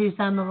friend who's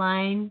on the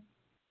line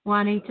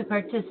wanting to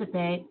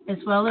participate,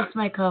 as well as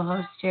my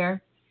co-host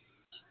here,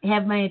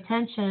 have my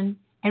attention.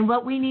 And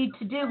what we need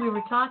to do, we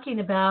were talking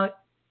about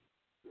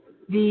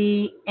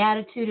the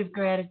attitude of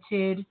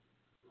gratitude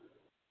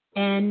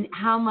and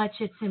how much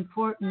it's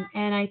important.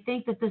 And I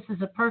think that this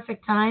is a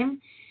perfect time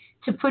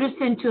to put us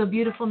into a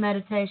beautiful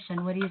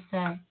meditation. What do you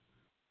say?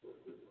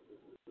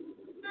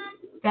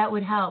 That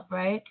would help,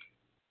 right?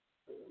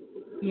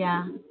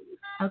 Yeah.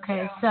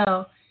 Okay.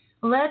 So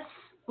let's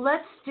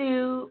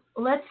do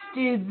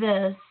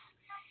this.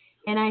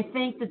 And I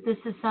think that this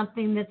is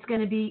something that's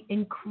going to be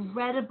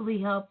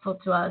incredibly helpful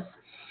to us.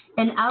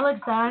 And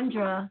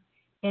Alexandra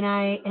and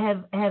I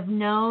have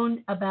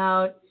known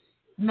about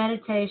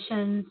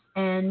meditations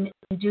and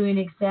doing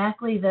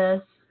exactly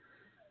this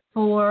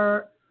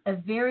for a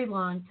very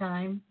long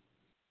time.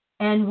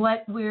 And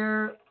what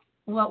we're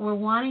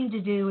wanting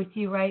to do with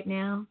you right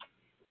now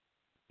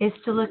is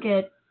to look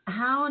at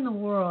how in the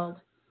world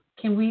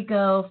can we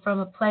go from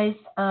a place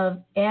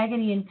of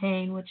agony and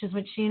pain, which is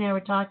what she and I were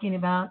talking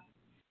about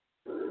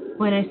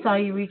when I saw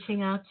you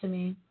reaching out to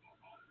me,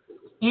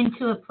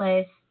 into a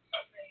place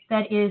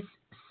that is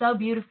so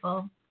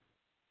beautiful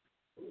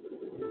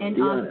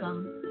and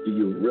awesome. Do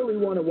you really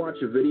want to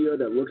watch a video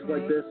that looks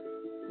like this?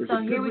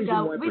 So here we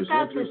go. We've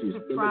got this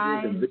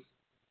surprise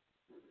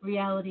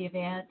reality of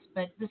ads,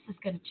 but this is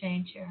going to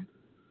change here.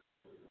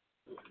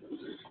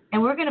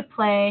 And we're going to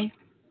play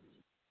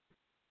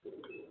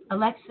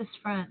Alexis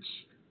French.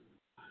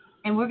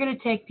 And we're going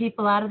to take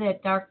people out of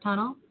that dark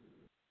tunnel.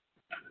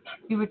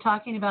 We were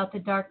talking about the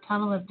dark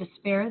tunnel of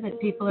despair that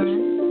people are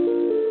in.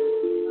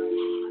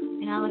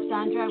 And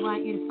Alexandra, I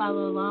want you to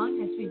follow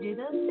along as we do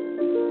this.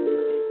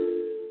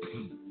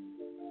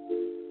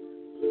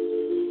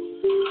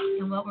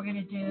 And what we're going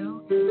to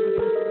do is we're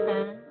going to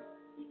spend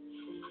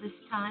this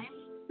time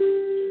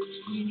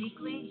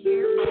uniquely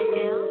here by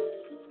Gail.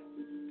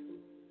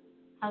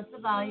 How's the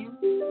volume?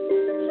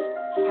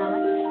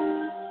 Alex?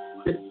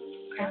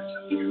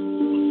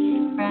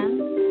 Friends?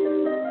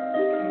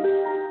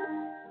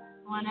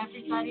 I want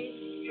everybody,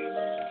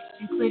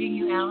 including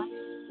you, Alex,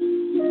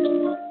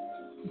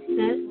 to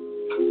sit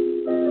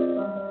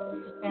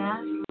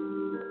back.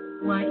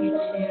 I want you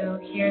to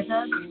hear this. I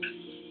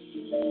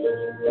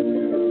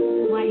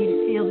want you to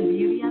feel the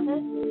beauty of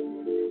it.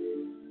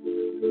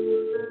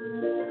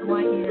 I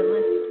want you to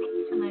listen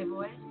to my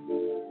voice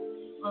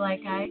while I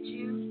guide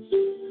you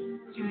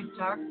through a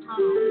dark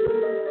tunnel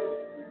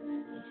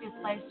to a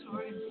place where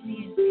we're going to see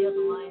and feel the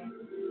light.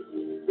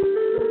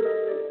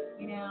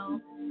 You know,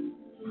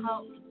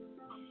 hope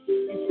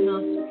is the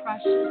most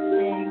precious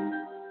thing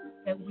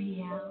that we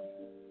have.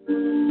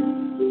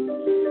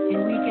 And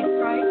we get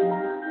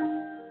frightened.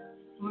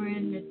 We're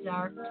in the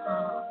dark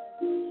tunnel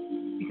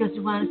because we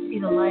want to see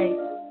the light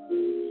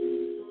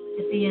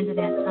at the end of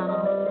that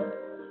tunnel.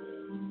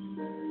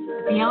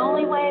 But the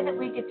only way that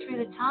we get through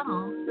the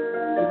tunnel,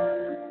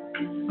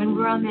 when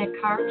we're on that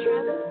car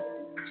trip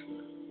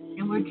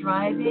and we're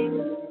driving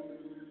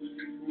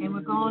and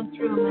we're going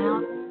through a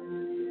mountain,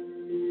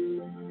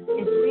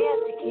 is we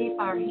have to keep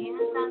our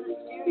hands on the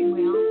steering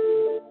wheel,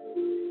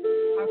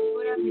 our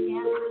foot on the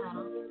gas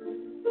pedal,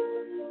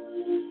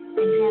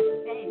 and have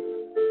faith.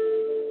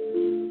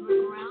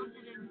 We're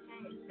grounded in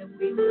faith that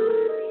we will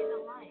see the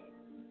light.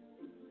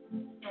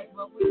 But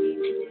what we need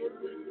to do is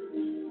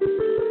we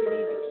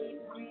need to keep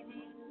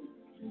breathing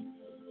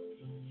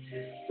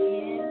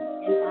in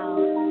and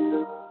out.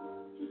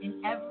 And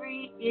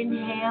every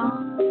inhale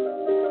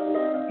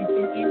is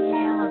an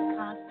inhale of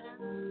confidence.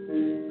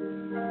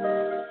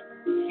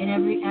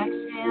 every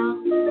exhale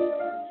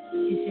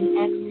is an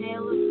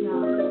exhale of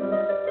doubt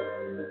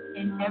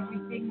and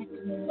everything that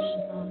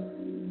diminishes us.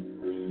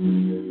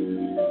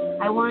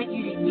 I want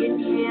you to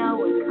inhale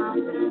with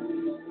confidence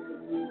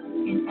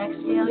and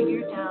exhale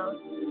your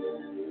doubt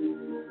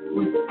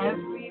with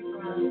every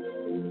breath.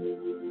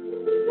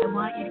 I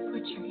want you to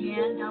put your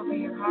hand over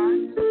your heart.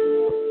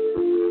 I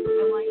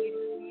want you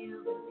to feel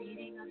the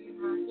beating of your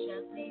heart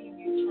gently in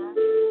your chest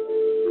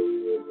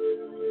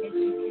as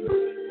you continue to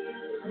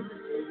listen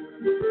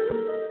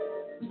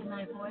to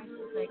my voice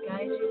as I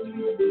guide you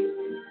through the music.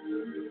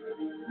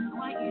 I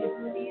want you to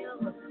feel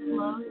the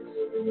float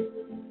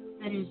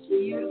that is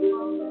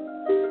beautiful,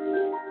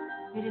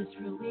 that is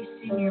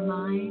releasing your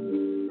mind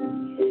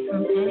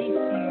from any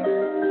fear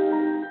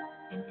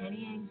and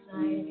any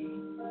anxiety.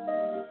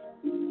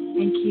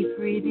 And keep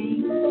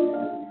breathing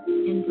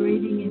and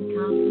breathing in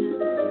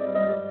confidence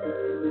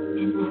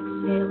and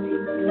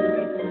exhaling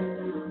every breath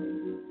out.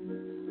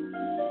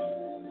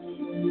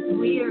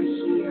 We are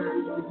here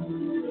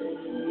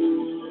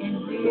and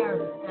we are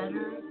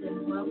better than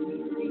what we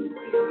think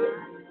we are.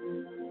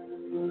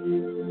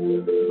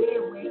 We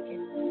awaken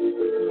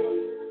today,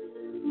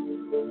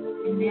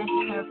 and that's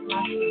our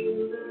blessing.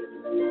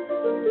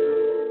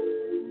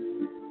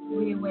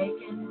 We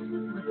awaken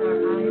with our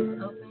eyes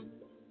open,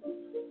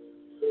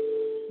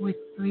 with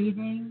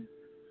breathing.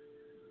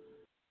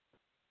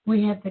 We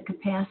have the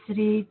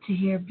capacity to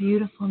hear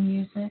beautiful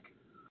music.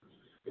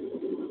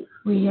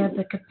 We have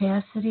the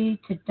capacity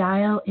to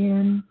dial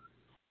in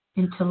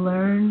and to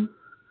learn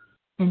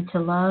and to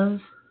love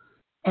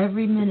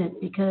every minute,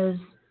 because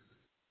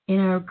in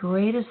our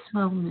greatest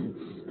moments,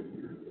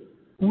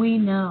 we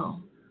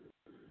know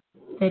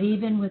that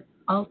even with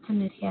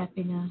ultimate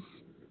happiness,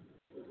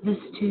 this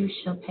too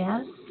shall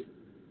pass.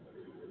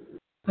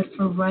 But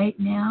for right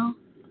now,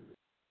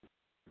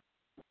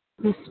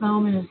 this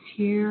moment is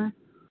here,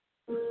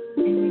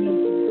 and we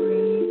need to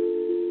breathe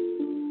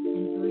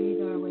and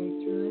breathe our way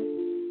through it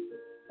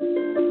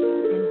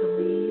and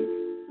believe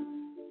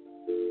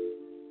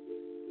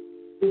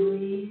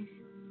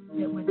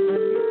that with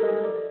every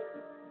breath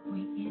we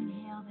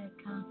inhale that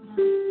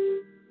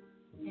confidence,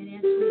 and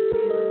as we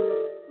do,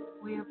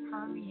 we are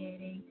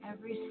permeating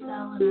every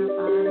cell in our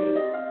body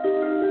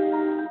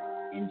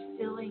and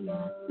filling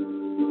it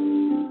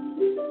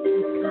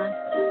with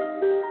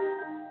confidence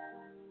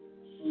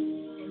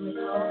and with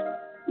hope,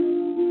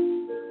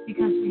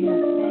 because we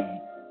have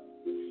faith.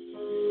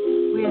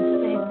 We have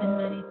faith in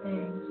many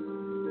things.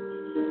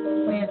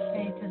 We have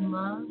faith in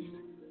love.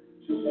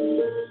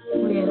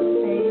 We have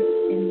faith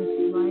in this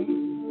life.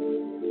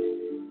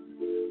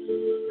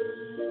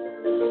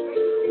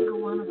 Every single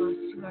one of us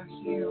who are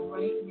here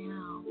right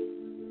now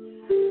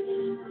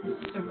is a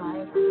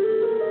survivor,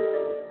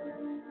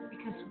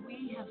 because we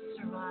have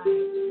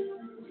survived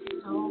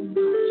so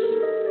much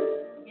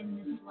in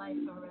this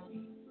life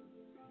already.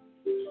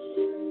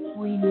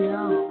 We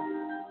know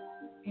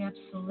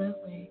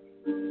absolutely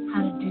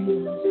how to do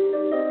this.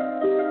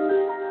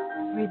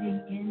 Breathing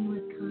in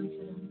with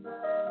confidence,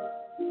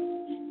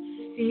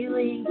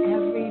 feeling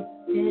every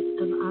bit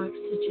of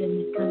oxygen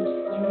that comes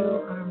through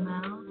our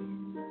mouth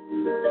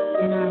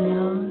and our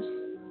nose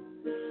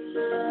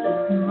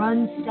and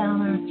runs down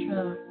our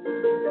throat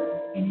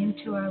and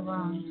into our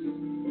lungs.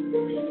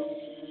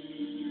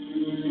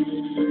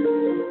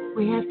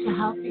 We have to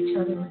help each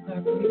other with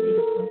our breathing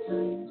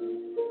sometimes.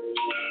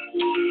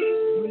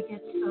 We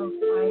get so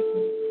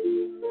frightened.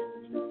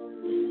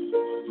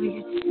 We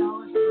get so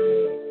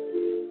afraid.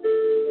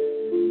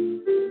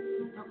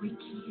 But we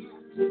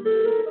can't.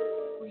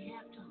 We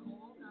have to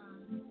hold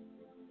on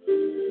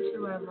to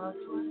our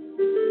loved ones.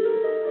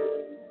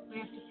 We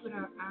have to put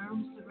our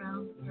arms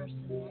around the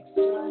person next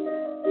to us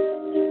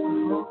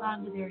and hold on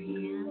to their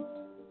hand.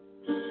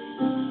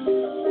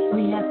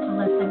 We have to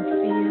let them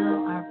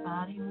feel our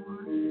body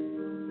warmth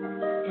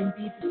and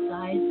be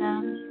beside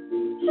them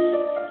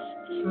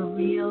for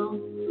real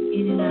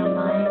and in our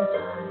mind's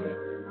eye,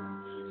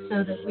 so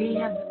that we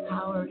have the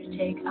power to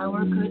take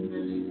our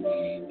goodness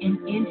and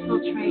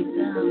infiltrate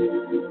them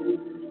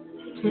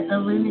to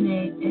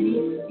eliminate any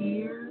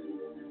fear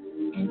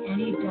and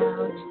any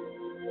doubt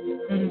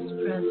that is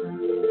present.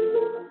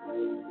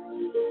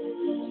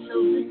 So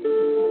listen to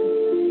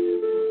this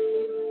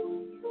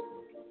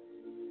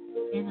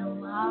and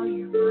allow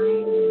your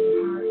mind and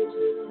your heart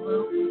to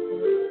float with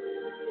it.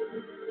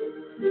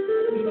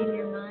 And in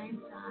your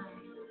mind's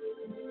eye,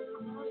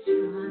 close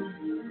your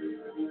eyes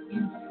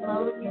and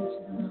float into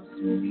the most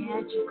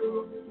magical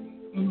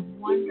and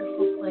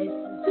wonderful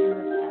places you have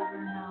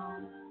ever known.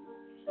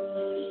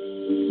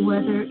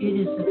 Whether it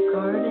is a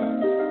garden,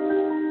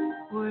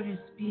 or it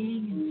is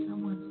being in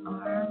someone's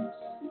arms,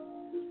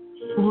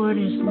 or it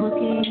is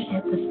looking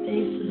at the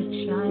face of a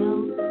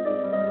child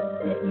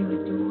that you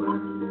adore,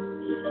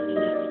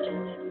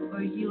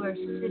 or you are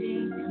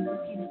sitting and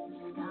looking at the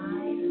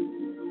sky,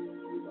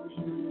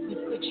 but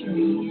put your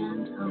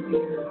hand over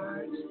your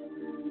heart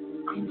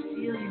and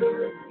feel your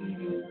heart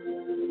beating,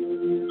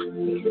 because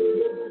this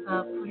is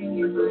about putting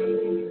your mind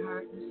and your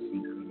heart in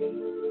synchrony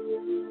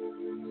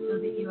so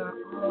that you are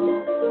all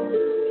pulled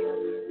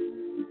together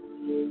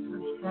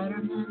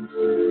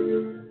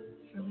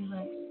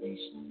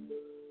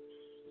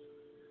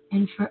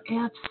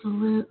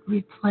absolute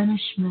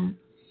replenishment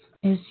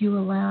as you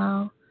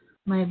allow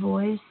my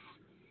voice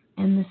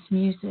and this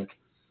music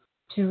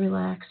to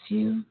relax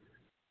you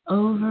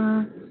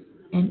over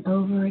and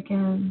over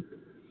again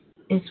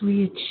as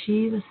we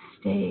achieve a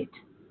state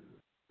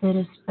that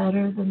is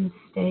better than the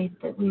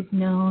state that we've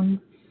known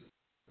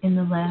in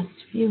the last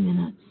few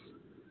minutes.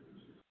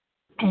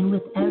 And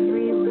with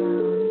every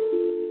round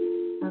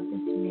of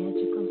this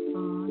magical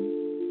song,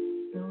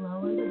 you'll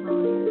lower the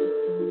volume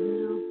just a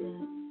little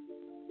bit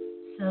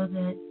so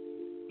that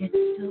it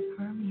still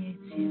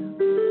permeates you,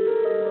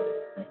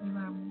 but you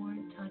are more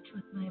in touch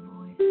with my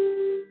voice,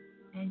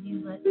 and you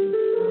let me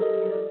float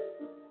you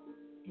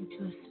into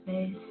a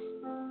space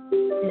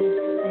that is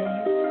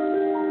safe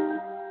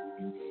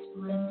and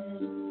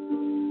splendid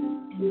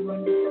and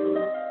wonderful.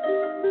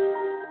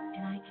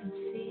 And I can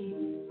see,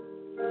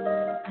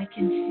 I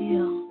can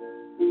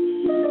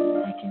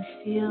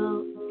feel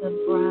the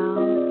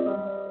brown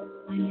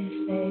on your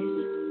face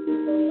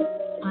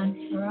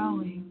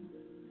unfurrowing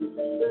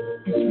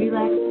as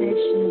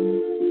relaxation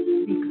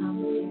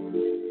becomes you,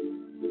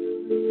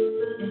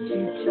 as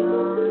your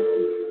jaw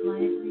is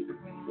slightly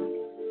cracked,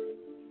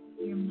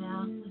 your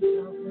mouth is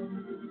open,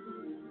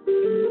 and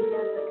you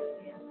have the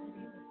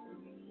capacity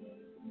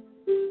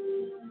to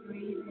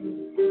breathe in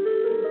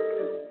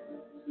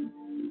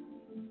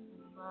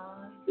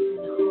love and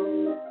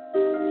hope,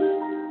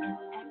 and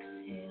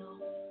exhale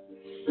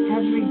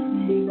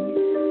everything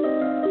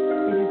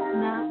that is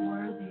not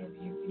worthy of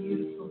your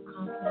beautiful,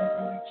 confident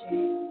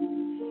energy.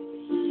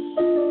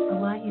 I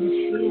want you to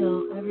feel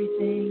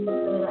everything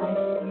that I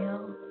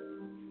feel.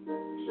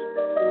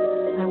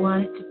 I want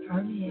it to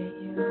permeate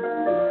you.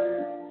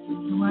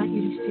 I want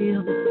you to feel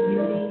the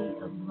beauty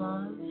of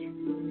love,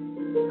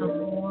 of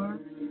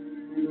warmth,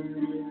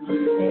 of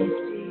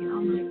safety.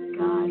 Oh my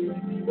God, we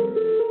need this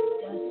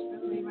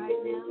desperately right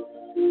now.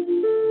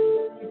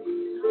 It's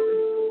so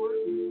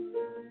important.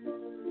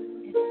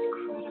 It's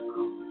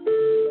critical.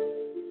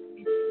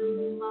 It's the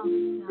most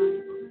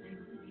valuable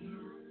thing that we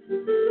have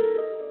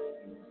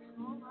in this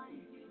whole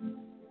life.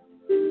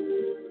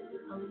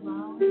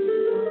 Allowing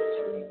yourself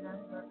to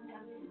remember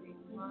every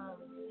love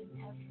and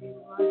every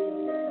loving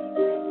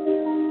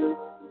feeling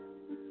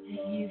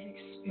that you've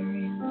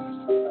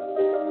experienced.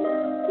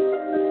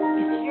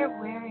 If you're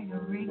wearing a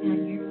ring on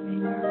your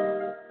finger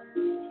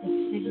that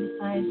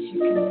signifies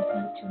your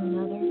commitment to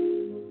another,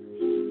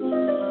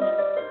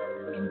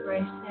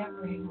 embrace that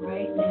ring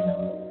right now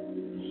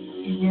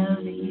and know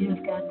that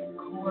you've got the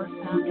core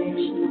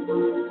foundation of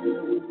love.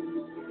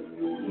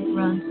 It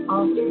runs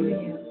all through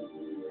you,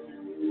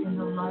 and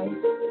the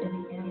light and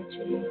the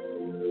energy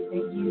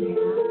that you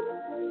have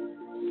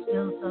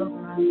spills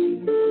over onto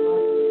your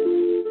life.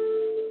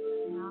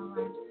 And all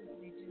I'm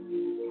simply doing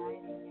is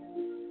guiding you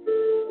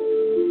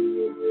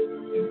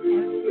in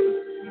every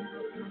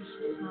single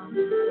precious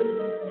moment that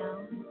you've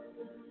known.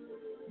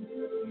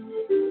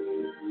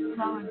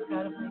 So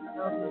incredibly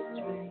filled with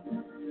strength.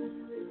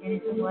 And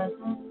if it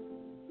wasn't,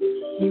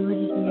 you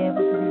wouldn't be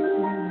able to be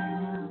sitting here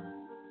now.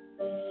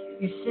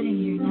 You're sitting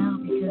here now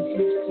because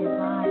you've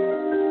survived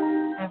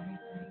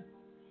everything.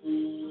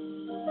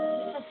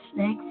 This is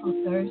Thankful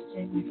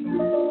Thursday, my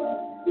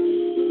friends.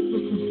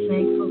 This is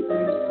Thankful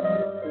Thursday.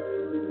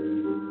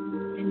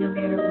 And no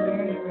matter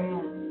where you're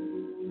at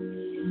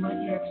and what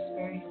you're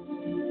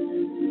experiencing,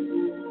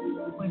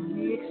 when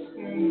we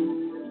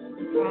experience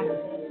the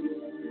practice,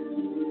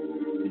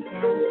 the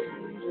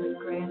attitude of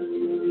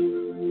gratitude,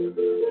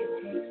 it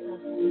takes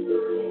us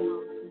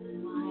miles and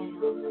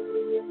miles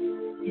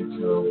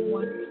into a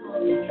wonderful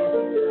and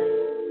happy place.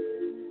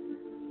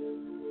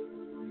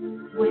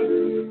 When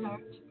you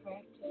start to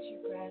practice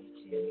your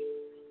gratitude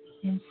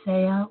and say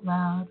out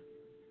loud,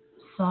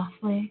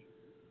 softly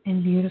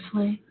and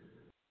beautifully,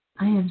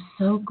 I am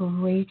so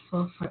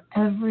grateful for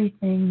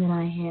everything that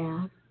I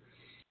have,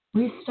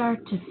 we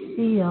start to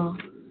feel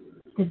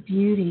the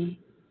beauty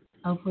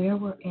of where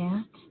we're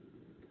at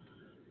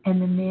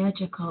and the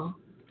magical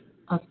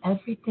of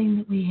everything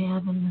that we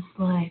have in this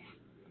life.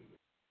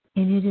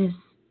 And it is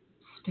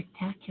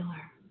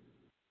spectacular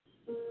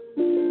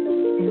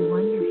and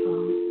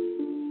wonderful.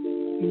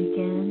 And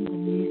again, the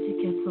music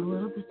gets a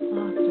little bit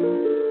softer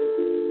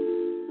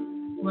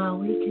while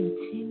we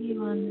continue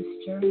on this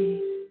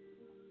journey,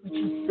 which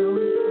is so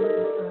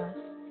important for us.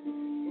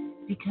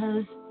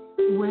 Because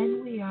when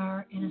we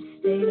are in a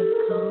state of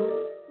calm,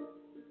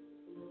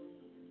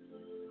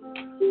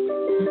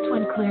 that's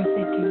when clear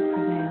thinking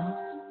prevails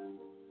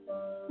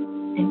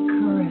and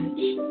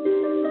courage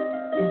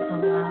is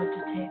allowed to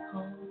take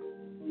hold.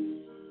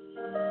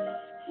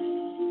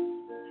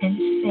 And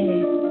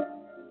faith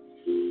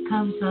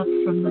comes up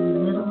from the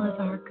middle of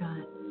our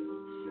gut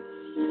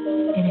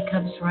and it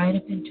comes right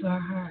up into our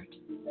heart.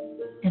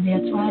 And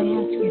that's why I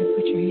ask you to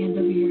put your hand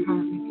over your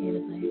heart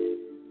repeatedly.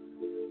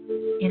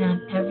 And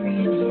on every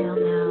inhale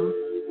now,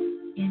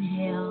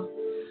 inhale,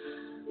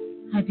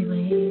 I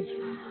believe.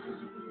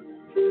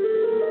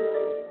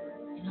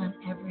 And on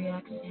every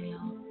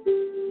exhale,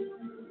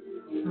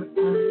 forever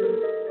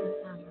and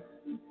ever,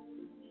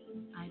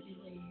 I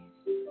believe.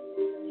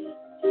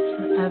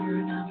 Forever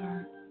and ever,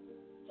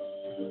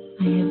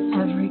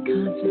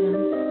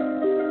 confidence.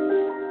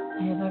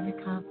 I have every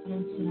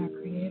confidence in our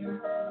Creator.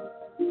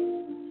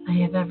 I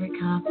have every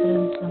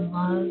confidence in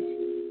love.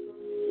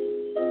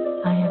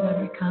 I have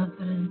every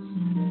confidence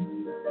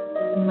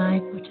in my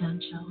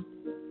potential.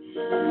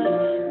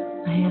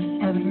 I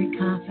have every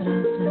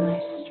confidence in my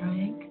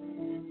strength.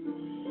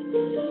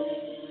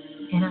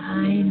 And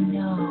I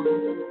know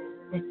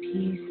that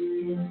peace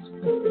is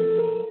within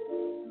me.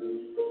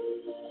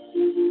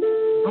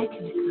 I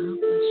can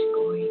accomplish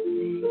great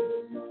things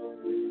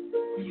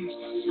that are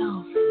so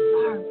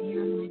far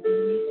beyond my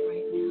belief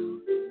right now.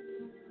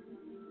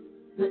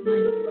 But my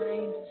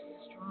mind is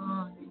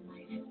strong, and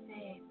my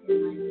faith and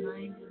my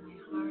mind and my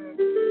heart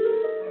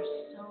are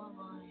so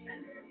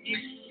aligned.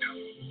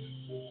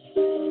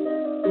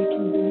 I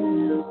can do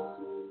this.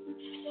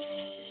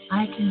 I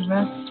can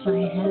rest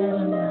my head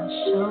on the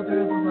shoulder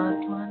of a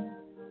loved one.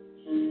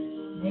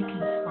 They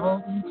can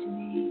fold into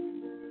me.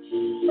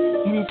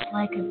 And it's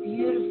like a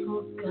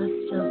beautiful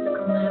gusto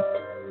clipped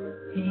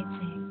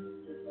painting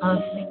of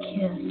the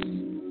kiss,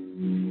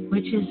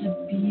 which is a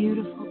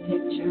beautiful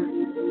picture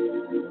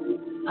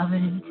of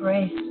an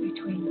embrace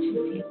between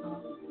two people,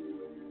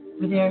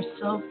 where they are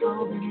so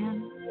folded in,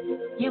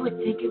 you would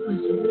think it was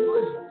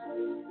one.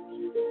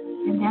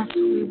 And that's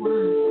what we want.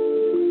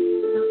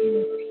 So in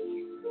the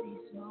peace of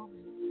these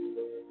moments,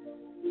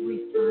 we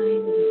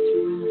find this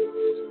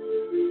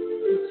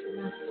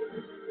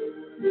respite,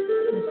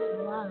 this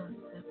love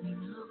that we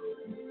know.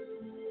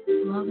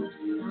 Love of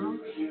self,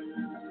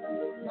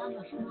 love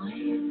of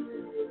life,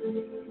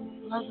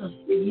 love of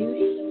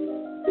beauty,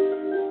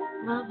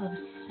 love of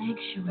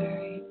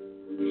sanctuary,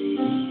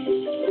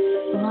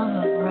 love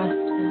of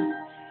respite,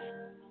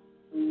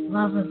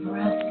 love of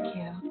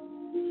rescue,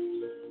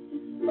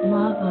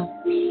 love of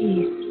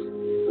peace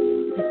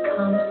that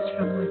comes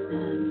from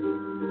within,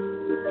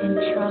 and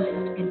trust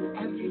in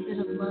every bit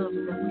of love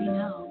that we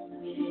know.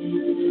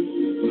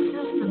 This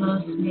is the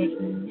most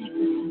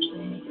magnificent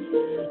thing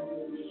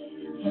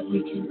that we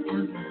can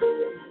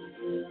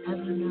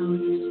ever know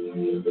and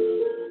experience.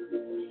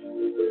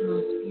 It's the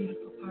most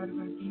beautiful part of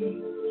our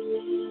being.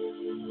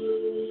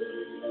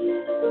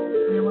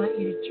 And I want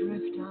you to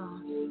drift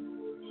off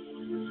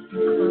and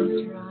close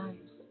your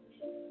eyes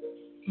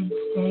and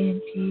stay in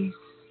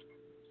peace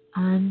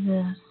on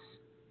this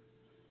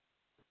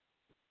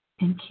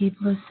and keep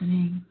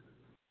listening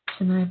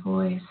to my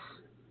voice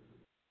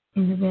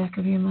in the back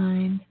of your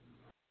mind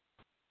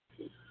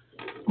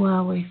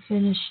while we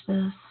finish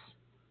this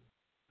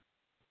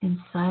in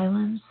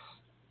silence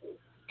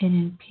and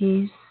in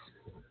peace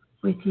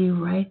with you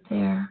right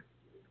there.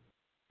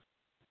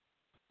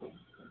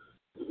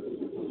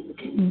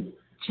 And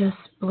just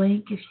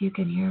blink if you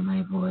can hear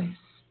my voice.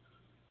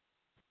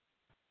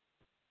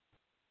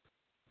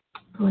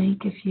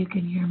 Blink if you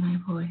can hear my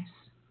voice.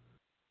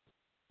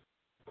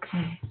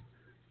 Okay.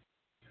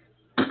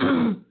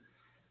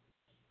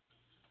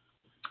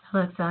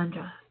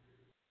 Alexandra,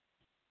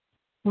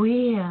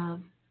 we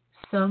have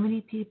so many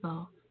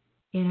people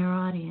in our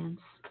audience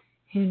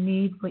who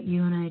need what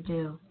you and I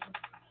do.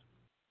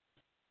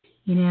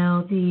 You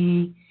know,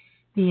 the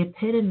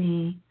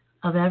epitome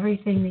of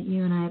everything that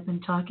you and I have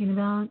been talking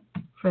about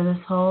for this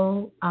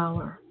whole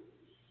hour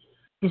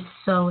is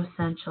so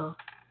essential.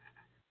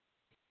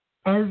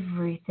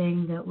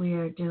 Everything that we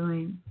are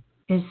doing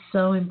is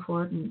so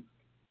important.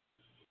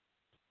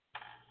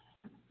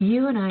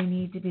 You and I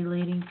need to be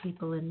leading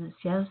people in this,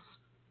 yes?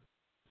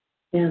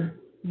 Yeah.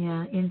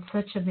 Yeah, in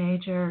such a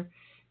major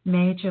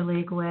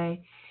league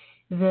way.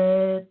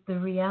 The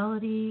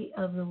reality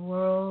of the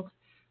world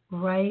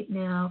right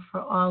now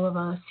for all of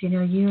us, you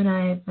know, you and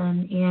I have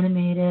been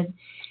animated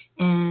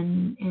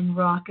and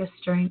raucous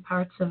during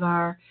parts of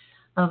our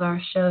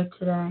show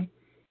today,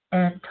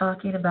 and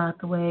talking about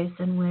the ways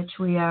in which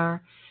we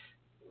are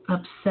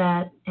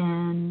upset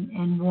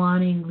and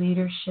wanting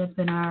leadership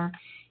in our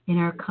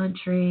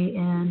country,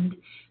 and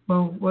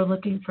we're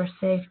looking for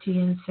safety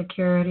and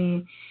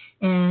security,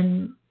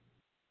 and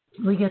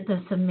we get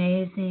this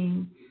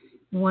amazing,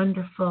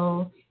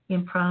 wonderful,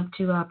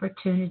 impromptu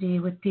opportunity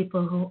with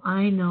people who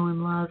I know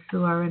and love,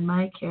 who are in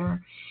my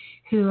care,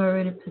 who are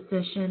in a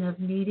position of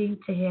needing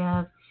to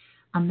have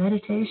a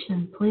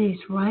meditation, please,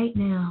 right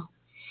now.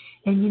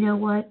 And you know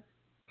what?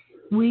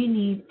 We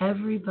need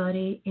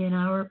everybody in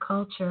our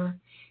culture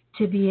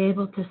to be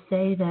able to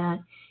say that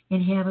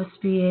and have us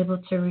be able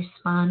to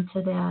respond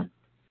to that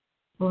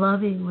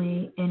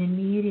lovingly and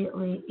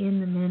immediately in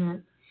the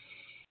minute.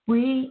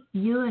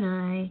 You and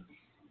I,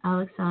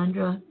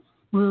 Alexandra,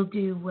 will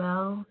do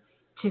well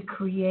to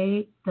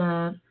create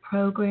the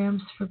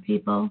programs for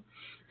people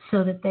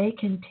so that they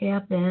can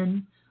tap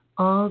in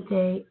all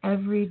day,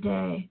 every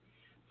day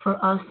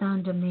for us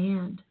on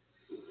demand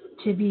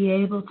to be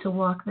able to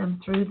walk them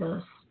through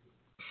this.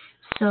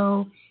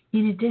 So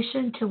in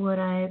addition to what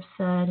I have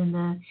said and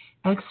the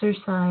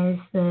exercise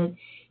that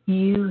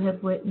you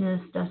have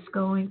witnessed us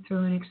going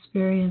through and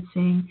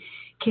experiencing,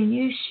 can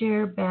you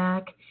share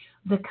back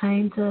the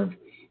kinds of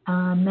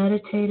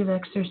meditative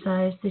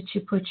exercise that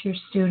you put your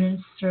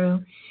students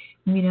through?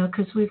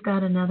 because we've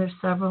got another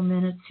several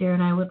minutes here,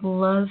 and I would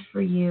love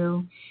for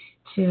you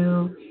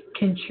to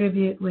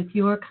contribute with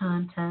your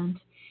content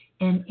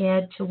and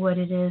add to what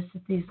it is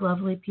that these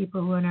lovely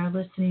people who are in our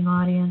listening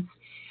audience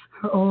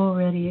are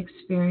already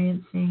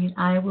experiencing, and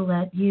I will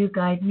let you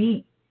guide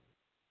me.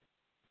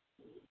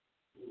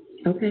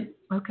 Okay.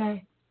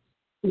 Okay.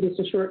 Just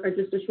a short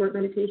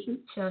meditation?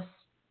 Just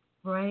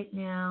right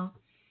now.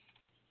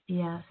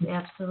 Yes,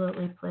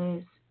 absolutely,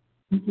 please.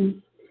 Mm-hmm.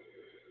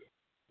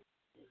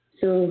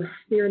 So if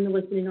you're in the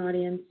listening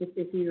audience,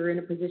 if you're in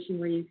a position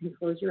where you can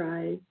close your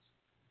eyes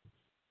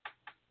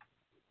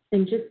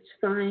and just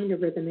find a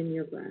rhythm in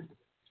your breath.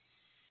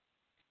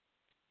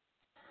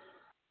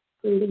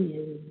 Breathing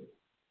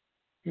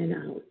in and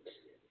out.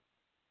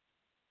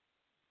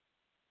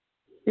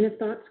 And if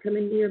thoughts come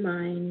into your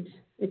mind,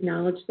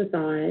 acknowledge the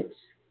thought,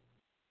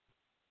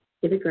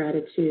 give it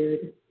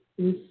gratitude,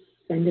 and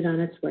send it on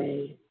its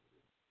way.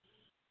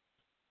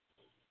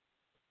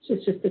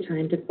 It's just the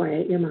time to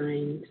quiet your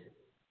mind.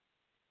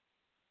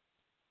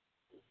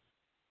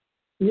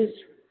 Just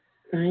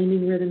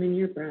finding rhythm in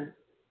your breath.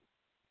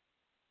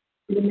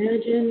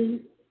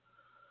 Imagine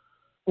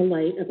a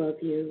light above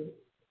you,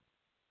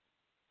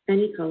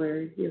 any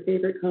color, your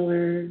favorite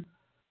color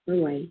or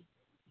white.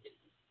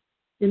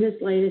 And this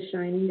light is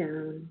shining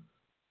down.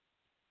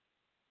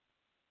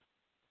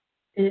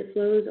 And it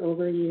flows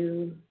over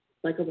you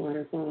like a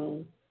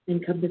waterfall,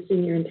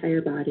 encompassing your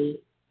entire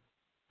body.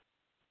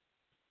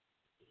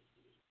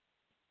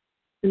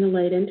 And the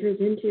light enters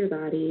into your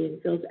body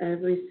and fills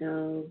every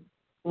cell,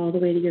 all the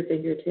way to your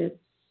fingertips,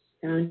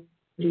 down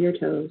to your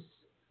toes.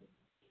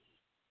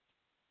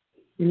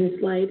 And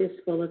this light is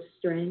full of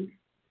strength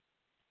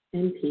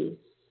and peace.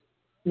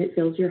 And it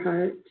fills your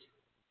heart.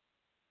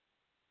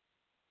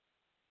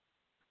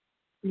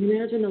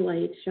 Imagine the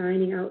light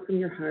shining out from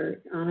your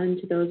heart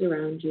onto those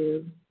around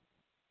you,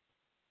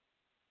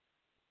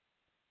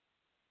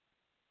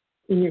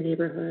 in your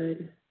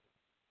neighborhood,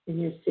 in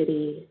your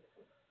city,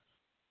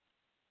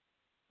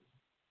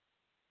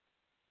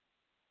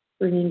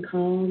 bringing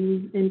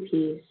calm and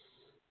peace,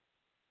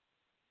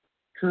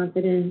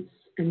 confidence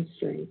and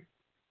strength.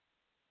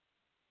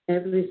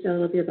 Every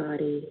cell of your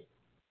body,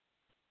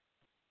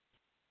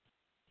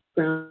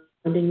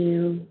 grounding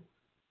you.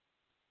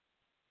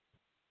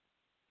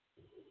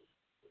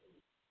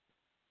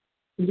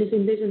 And just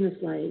envision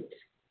this light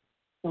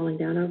falling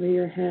down over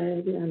your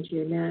head, onto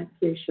your neck,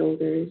 your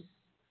shoulders,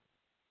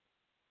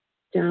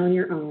 down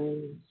your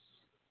arms.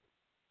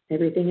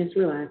 Everything is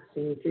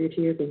relaxing through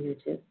to your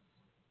fingertips,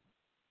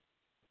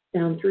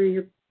 down through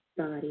your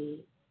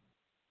body,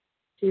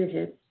 to your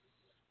hips,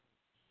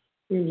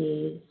 your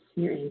knees,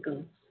 and your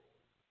ankles.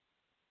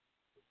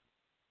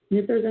 And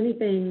if there's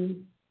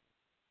anything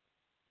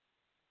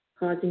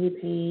causing you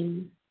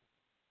pain,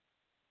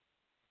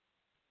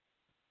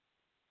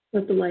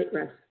 let the light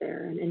rest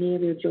there on any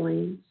of your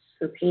joints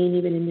or pain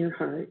even in your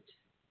heart.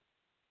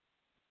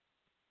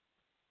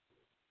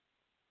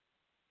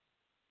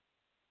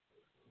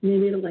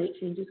 Maybe the light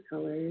changes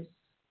colors,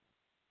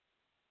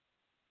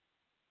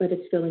 but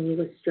it's filling you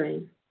with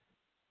strength,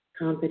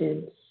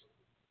 confidence.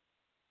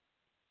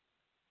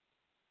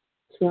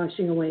 It's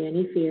washing away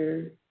any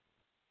fear,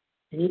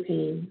 any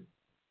pain,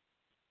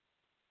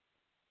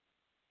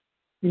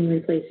 and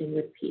replacing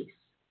with peace.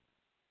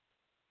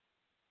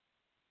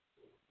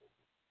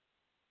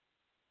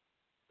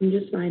 And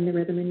just find the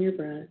rhythm in your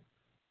breath.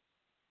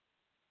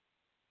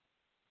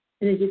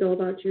 And as you go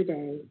about your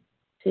day,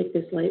 take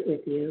this light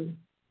with you.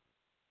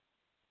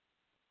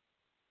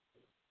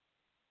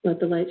 Let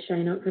the light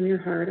shine out from your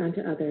heart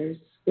onto others,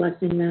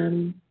 blessing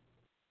them,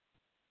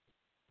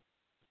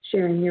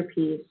 sharing your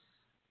peace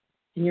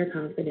and your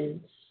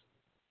confidence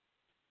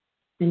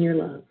and your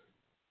love.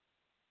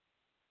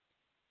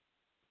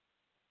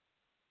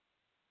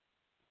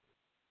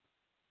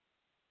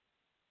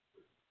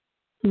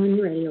 And when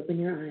you're ready, open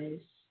your eyes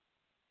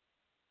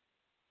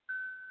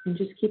and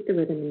just keep the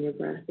rhythm in your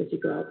breath as you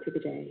go out through the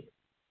day.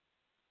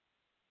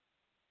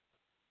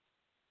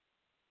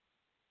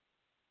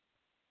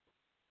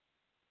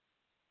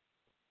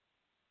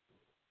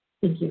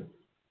 Thank you.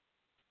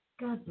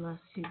 God bless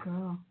you,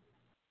 girl.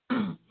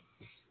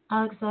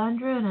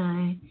 Alexandra and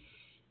I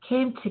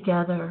came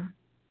together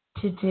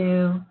to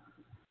do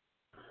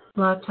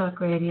Blog Talk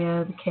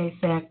Radio, the K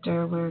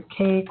Factor, where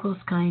K equals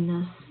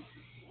kindness,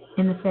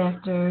 and the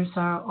factors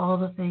are all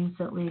the things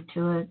that lead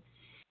to it,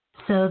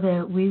 so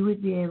that we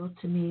would be able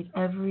to meet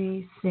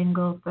every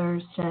single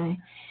Thursday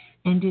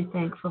and do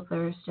Thankful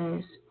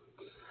Thursdays.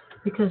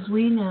 Because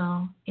we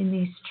know in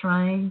these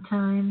trying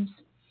times,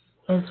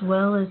 as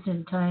well as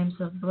in times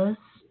of bliss,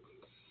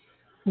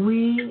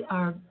 we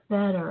are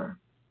better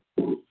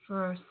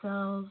for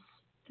ourselves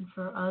and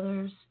for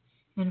others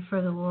and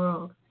for the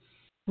world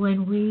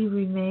when we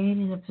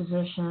remain in a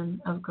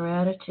position of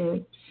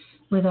gratitude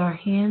with our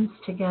hands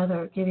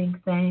together, giving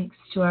thanks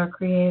to our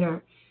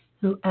Creator,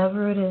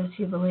 whoever it is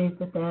you believe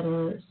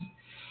that is.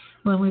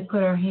 When we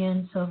put our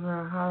hands over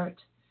our heart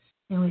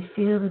and we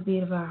feel the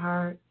beat of our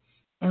heart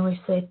and we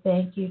say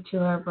thank you to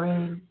our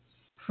brain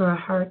for a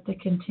heart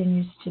that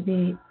continues to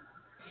beat,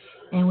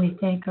 And we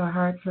thank our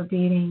heart for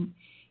beating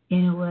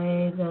in a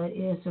way that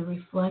is a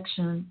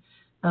reflection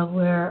of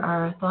where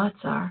our thoughts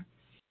are.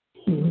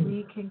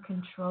 We can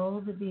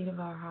control the beat of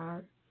our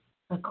heart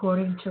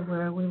according to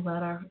where we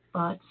let our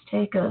thoughts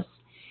take us.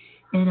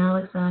 And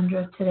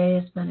Alexandra, today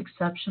has been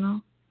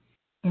exceptional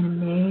and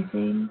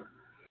amazing.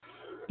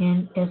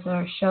 And as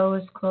our show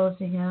is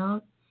closing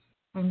out,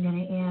 I'm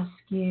going to ask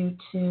you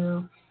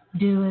to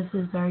do as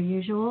is our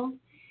usual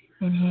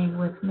and hang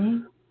with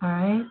me, all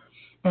right?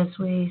 As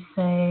we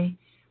say,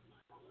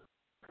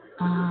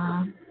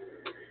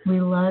 we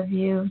love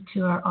you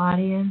to our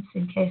audience,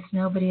 in case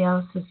nobody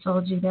else has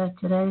told you that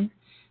today.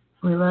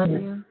 We love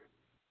you.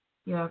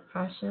 You are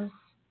precious.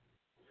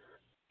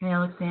 Hey,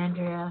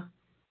 Alexandra,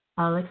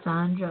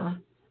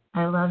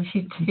 I love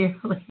you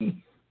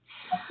dearly.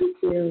 Me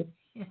too.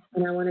 Yeah.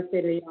 And I want to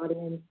say to the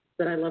audience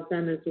that I love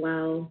them as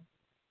well.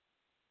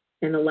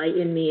 And the light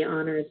in me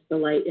honors the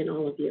light in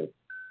all of you.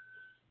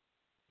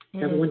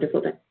 Have a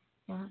wonderful day.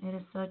 Yeah, it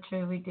is so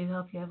true. We do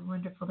hope you have a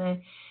wonderful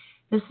day.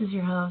 This is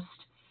your host,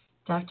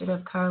 Dr.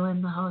 Deb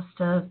Carlin, the host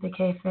of The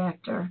K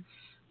Factor,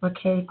 where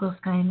K equals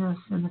kindness,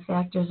 and the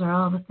factors are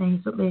all the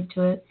things that lead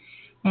to it.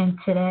 And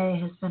today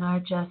has been our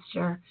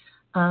gesture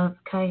of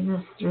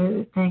kindness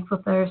through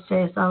Thankful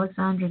Thursdays.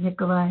 Alexandra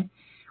Nickolai,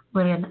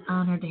 what an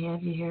honor to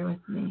have you here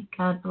with me.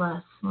 God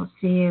bless. We'll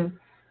see you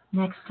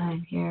next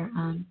time here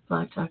on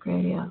Blog Talk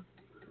Radio.